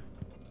here.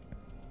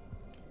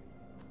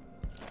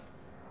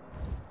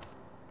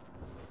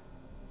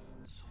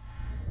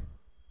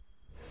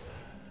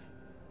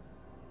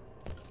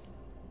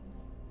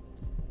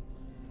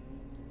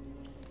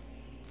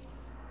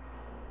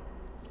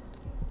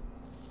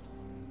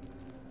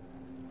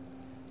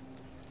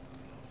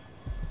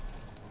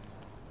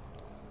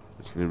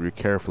 Just need to be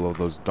careful of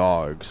those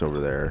dogs over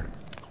there.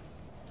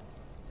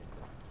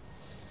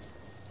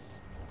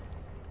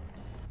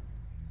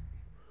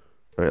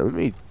 Alright, let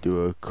me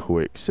do a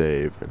quick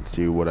save and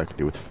see what I can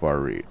do with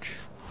far reach.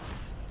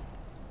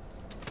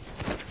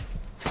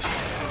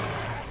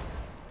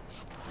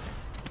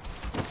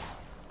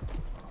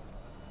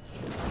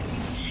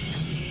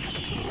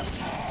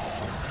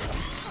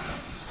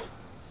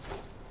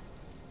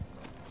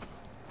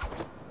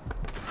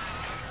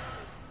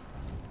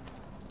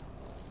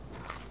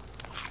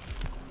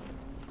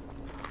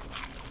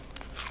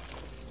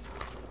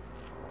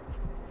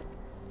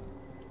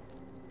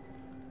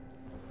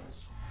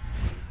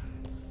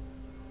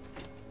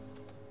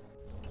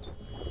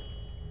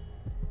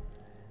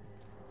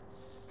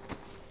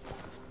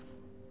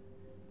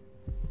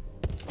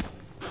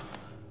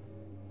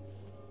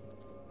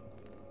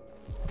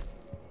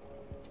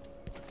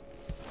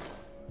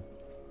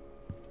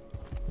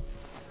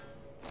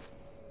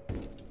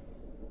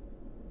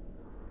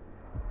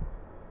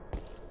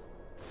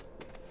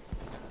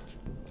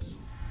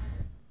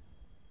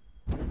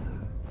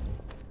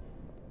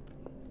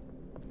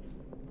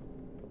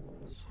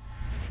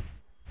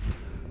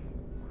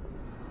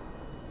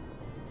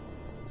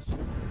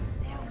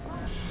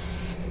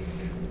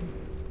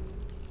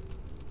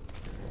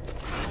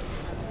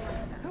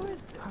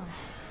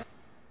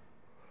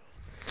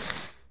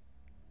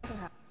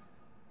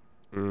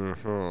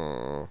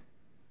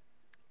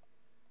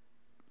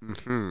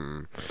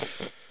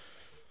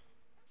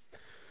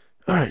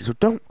 Alright, so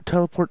don't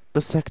teleport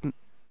the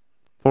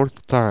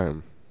fourth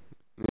time.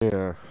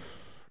 Yeah.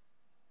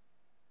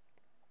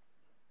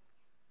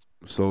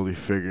 I'm slowly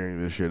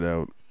figuring this shit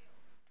out.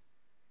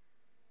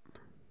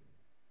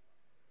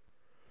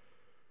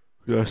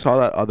 Yeah, I saw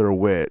that other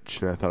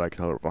witch, and I thought I could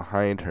teleport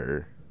behind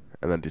her,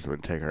 and then do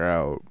something to take her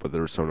out, but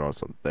there was someone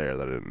else up there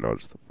that I didn't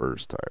notice the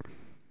first time.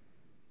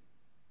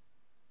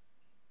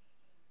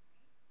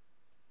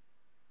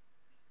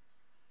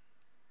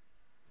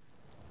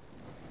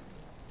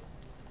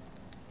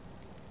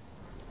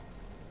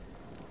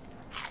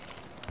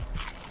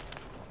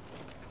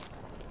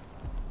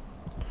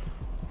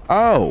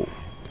 Oh!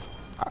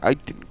 I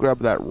didn't grab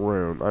that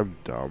rune. I'm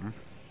dumb.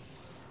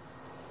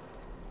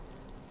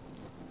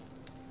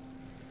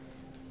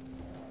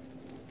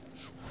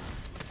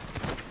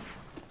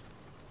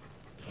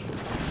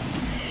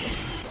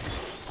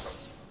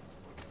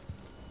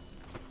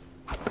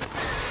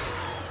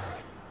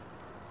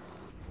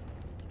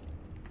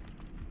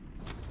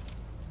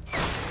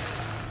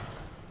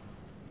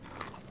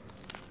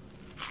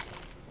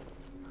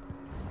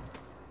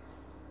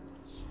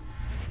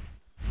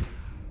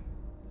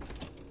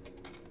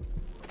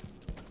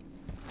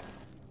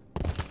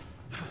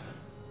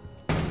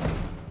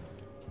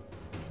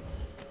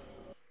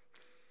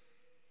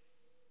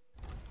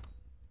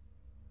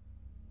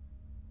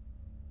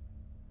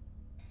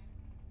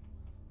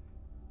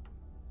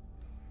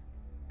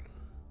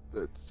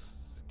 That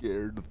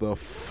scared the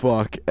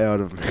fuck out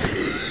of me.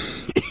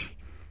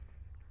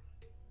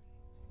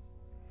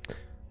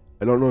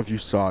 I don't know if you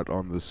saw it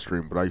on the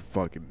stream, but I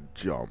fucking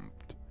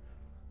jumped.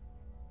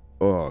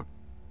 Oh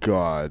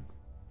god.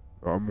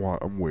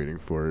 I'm waiting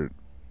for it.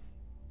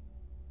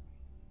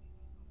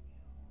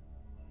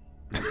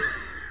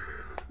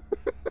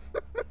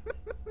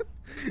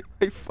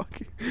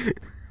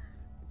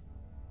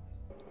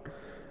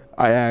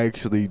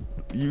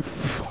 You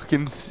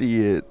fucking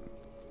see it.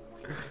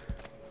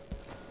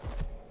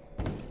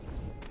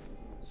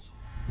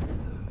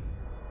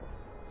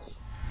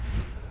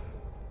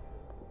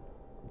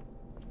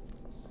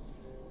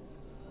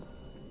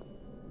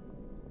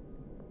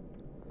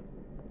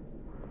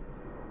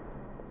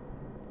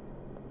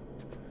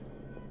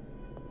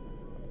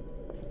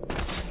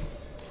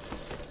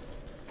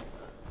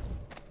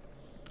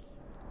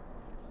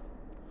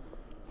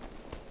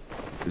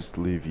 Just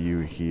leave you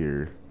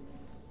here.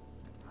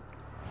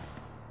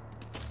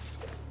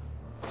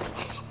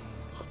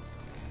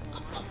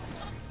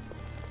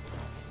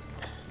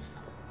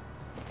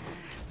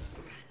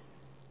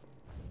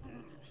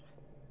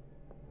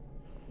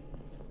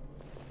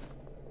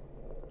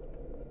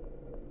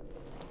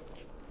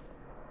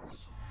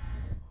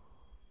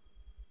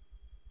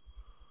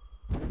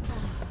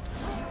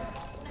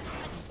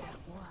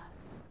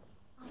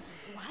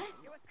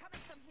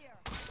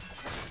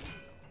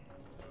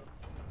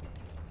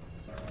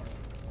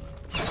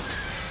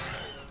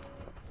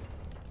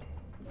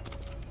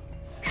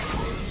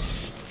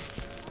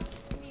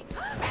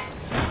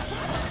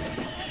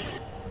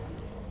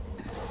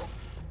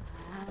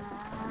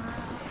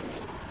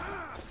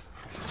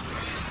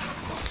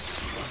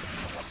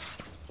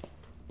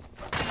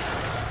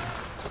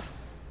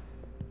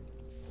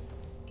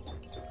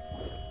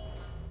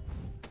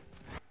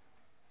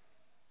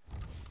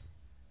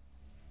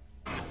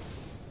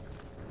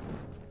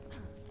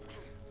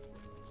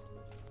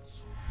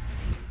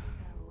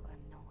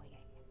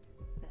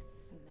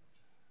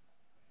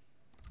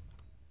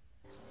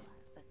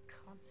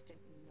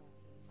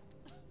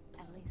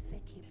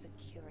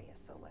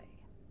 Away.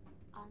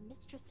 Our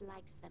mistress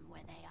likes them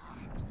where they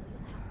are, so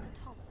you'll have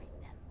to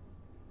tolerate them.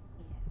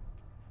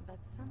 Yes, but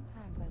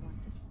sometimes I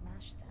want to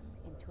smash them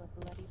into a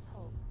bloody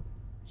pulp,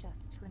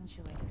 just to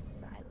enjoy the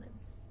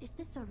silence. Is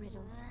this a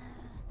riddle?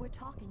 We're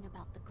talking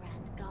about the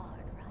Grand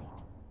Guard,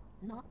 right?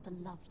 Not the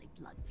lovely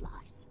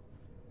bloodflies.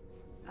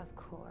 Of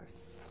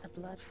course. The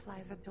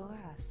bloodflies adore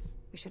us.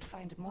 We should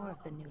find more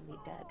of the newly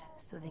dead,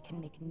 so they can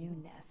make new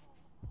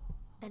nests.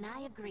 Then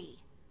I agree.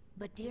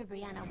 But dear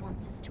Brianna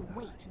wants us to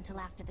wait until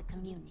after the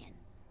communion.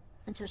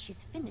 Until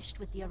she's finished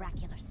with the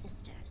oracular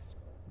sisters.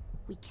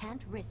 We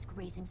can't risk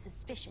raising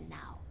suspicion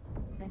now.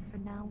 Then for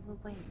now we'll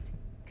wait,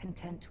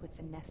 content with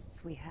the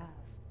nests we have.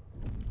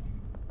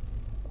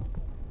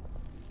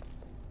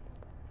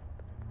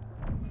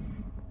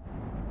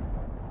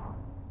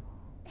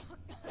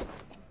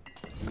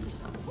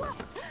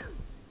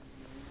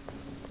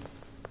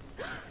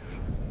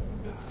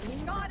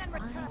 Go on and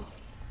return!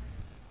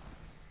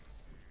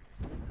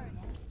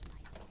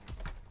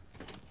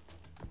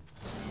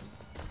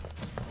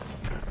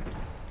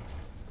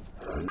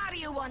 How do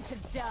you want to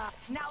die?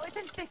 Now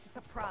isn't this a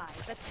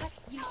surprise?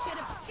 You should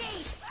have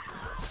stayed!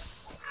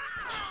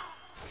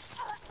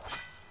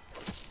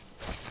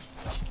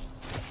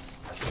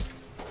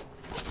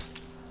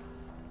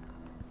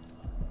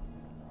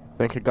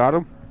 Think I got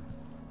him?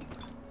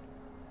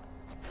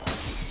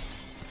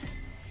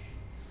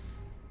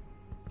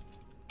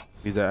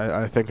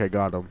 I think I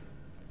got him.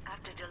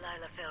 After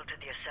Delilah fell to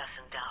the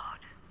assassin Dowd,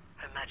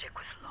 her magic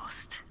was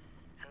lost,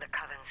 and the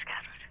coven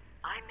scattered.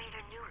 I made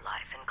a new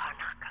life in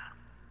Karnaca.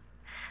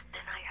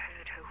 Then I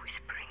heard her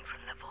whispering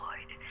from the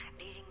void,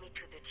 leading me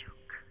to the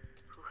Duke,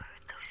 who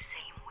heard those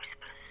same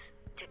whispers.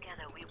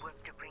 Together we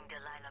worked to bring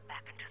Delilah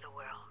back into the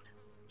world,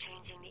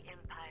 changing the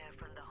Empire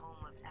from the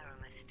home of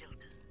Aramis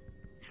Stilton.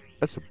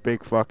 That's a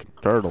big fucking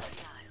turtle.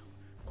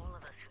 All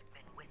of us who'd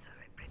been with her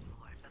at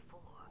Brigmore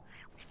before,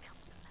 we felt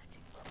the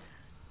magic with her.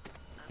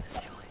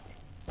 Others joined,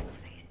 new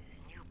faces,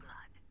 new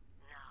blood.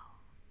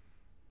 Now,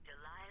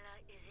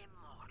 Delilah is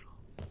immortal.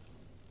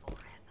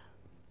 Forever.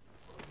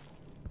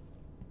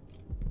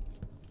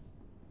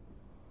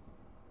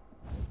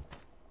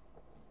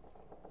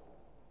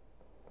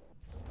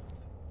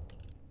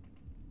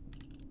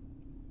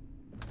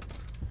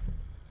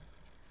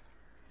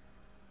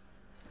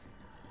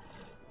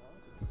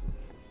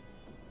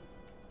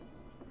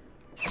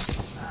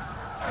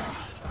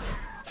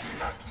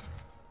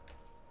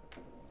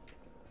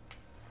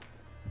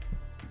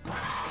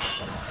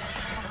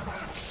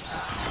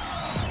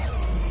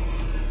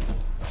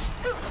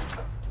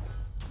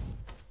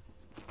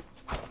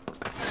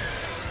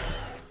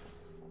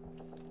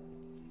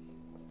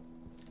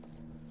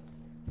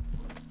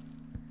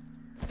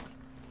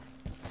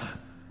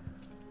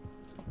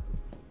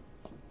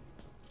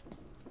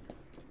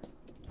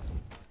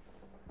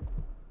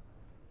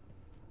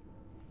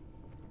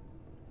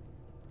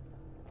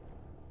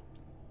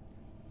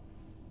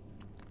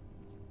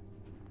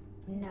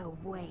 No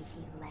way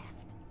he left.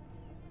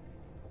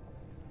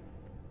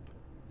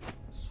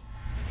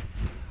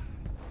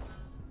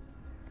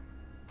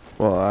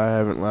 Well, I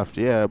haven't left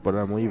yet, but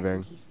I'm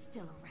leaving. He's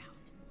still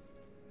around.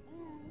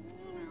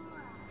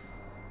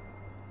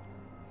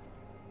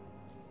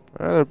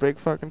 Another big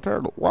fucking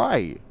turtle.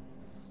 Why?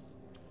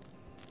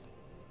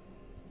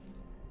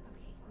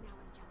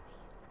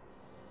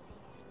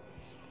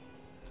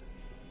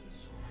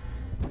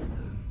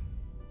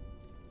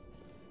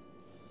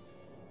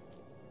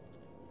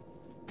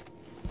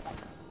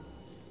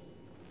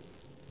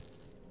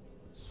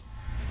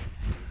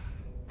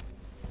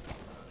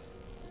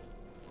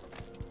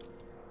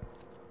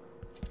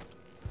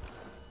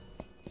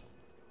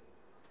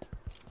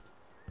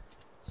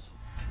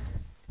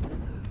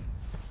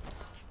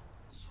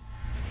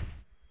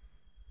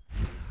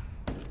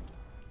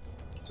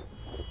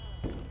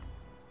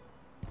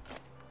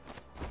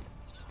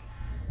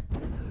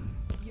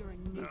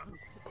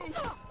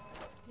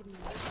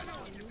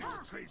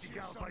 Crazy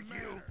gals like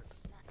you.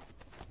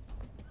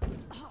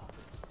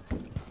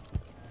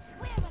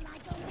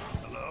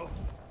 Hello?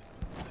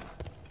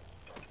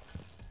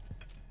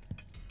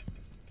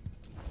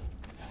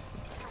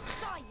 I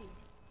saw you.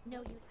 No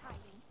use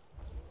hiding.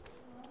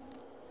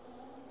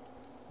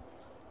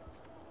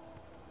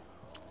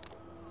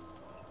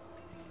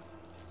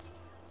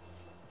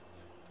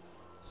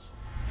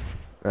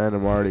 And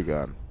I'm already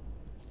gone.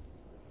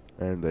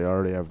 And they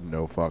already have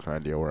no fucking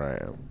idea where I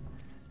am.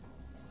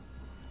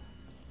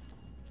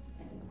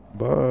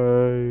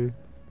 Bye.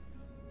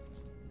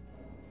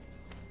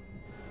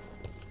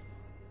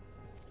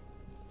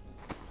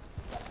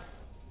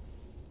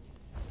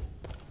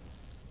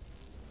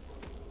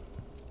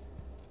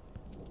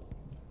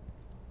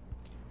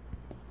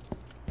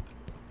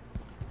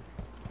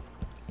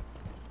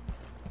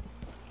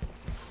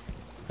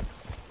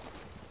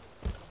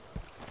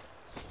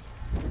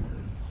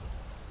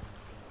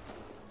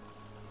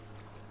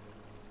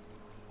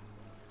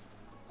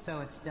 So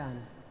it's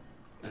done.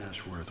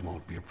 Ashworth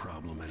won't be a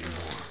problem anymore.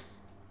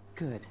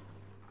 Good.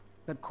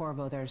 But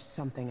Corvo, there's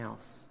something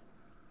else.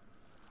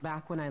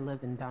 Back when I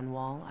lived in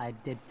Dunwall, I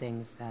did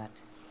things that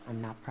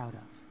I'm not proud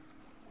of.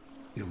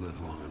 You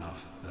live long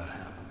enough, that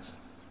happens.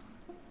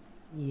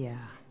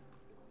 Yeah.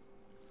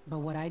 But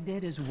what I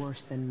did is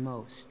worse than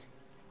most.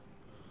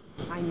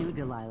 I knew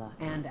Delilah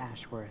and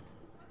Ashworth.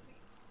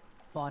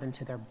 Bought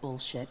into their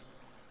bullshit,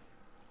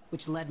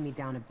 which led me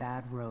down a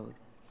bad road.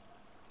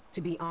 To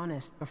be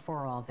honest,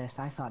 before all this,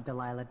 I thought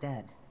Delilah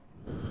dead.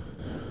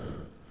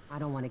 I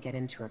don't want to get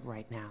into it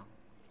right now,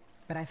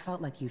 but I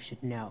felt like you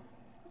should know.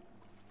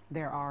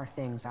 There are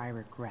things I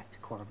regret,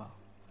 Corvo.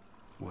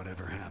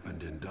 Whatever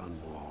happened in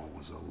Dunwall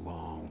was a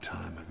long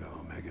time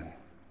ago, Megan.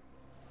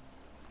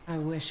 I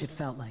wish it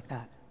felt like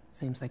that.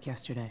 Seems like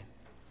yesterday.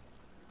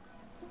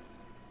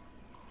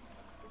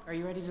 Are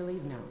you ready to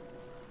leave now?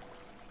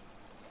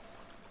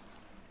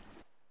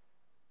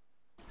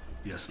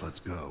 Yes, let's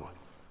go.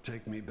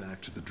 Take me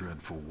back to the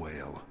dreadful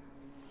whale.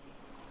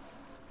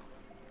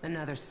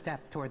 Another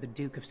step toward the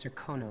Duke of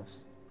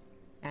Serkonos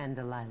and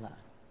Delilah.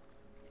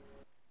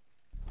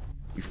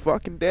 You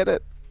fucking did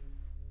it.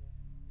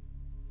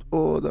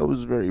 Oh, that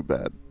was very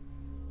bad.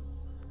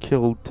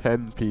 Killed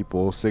 10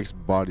 people, 6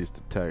 bodies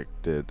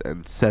detected,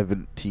 and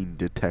 17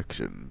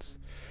 detections.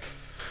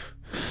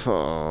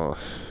 Oh.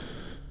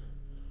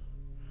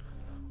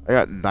 I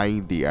got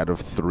 90 out of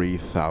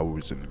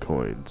 3,000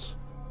 coins.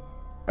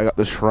 I got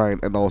the shrine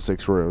and all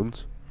 6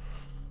 runes.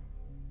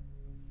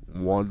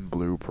 1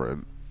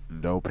 blueprint,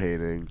 no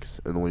paintings,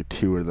 and only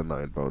 2 of the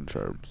 9 bone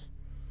charms.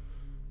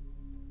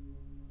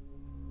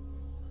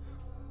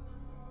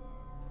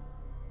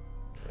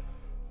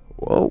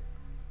 Well,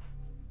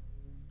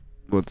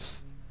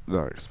 let's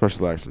No,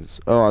 special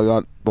actions. Oh, I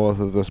got both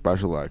of the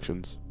special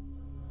actions.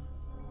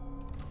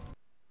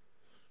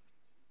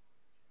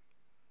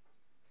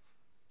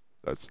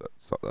 That's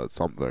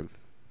something.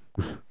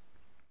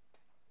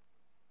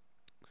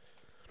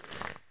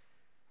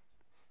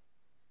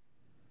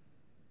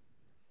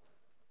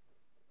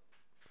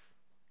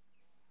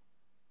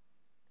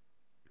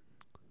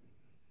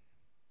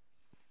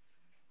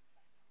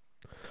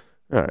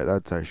 Alright,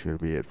 that's actually gonna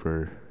be it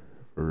for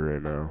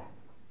right now.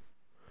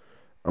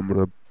 I'm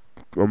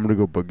gonna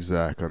go bug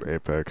Zach on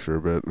Apex for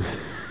a bit.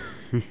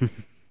 If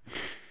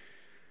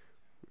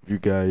you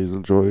guys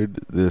enjoyed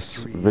this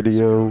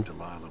video,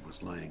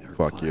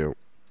 fuck you.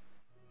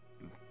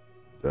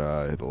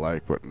 Hit the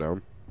like button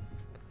down.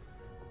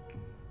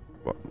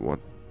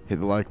 Hit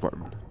the like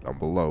button down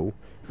below.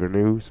 If you're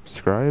new,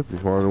 subscribe.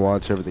 If you want to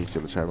watch everything see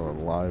on the channel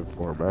in live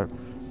format,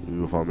 you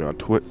can follow me on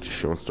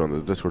Twitch. You want to join the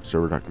Discord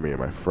server, talk to me and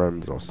my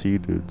friends, and I'll see you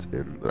dudes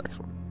in the next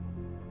one.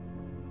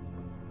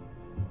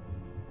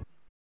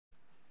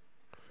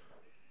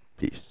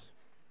 Peace.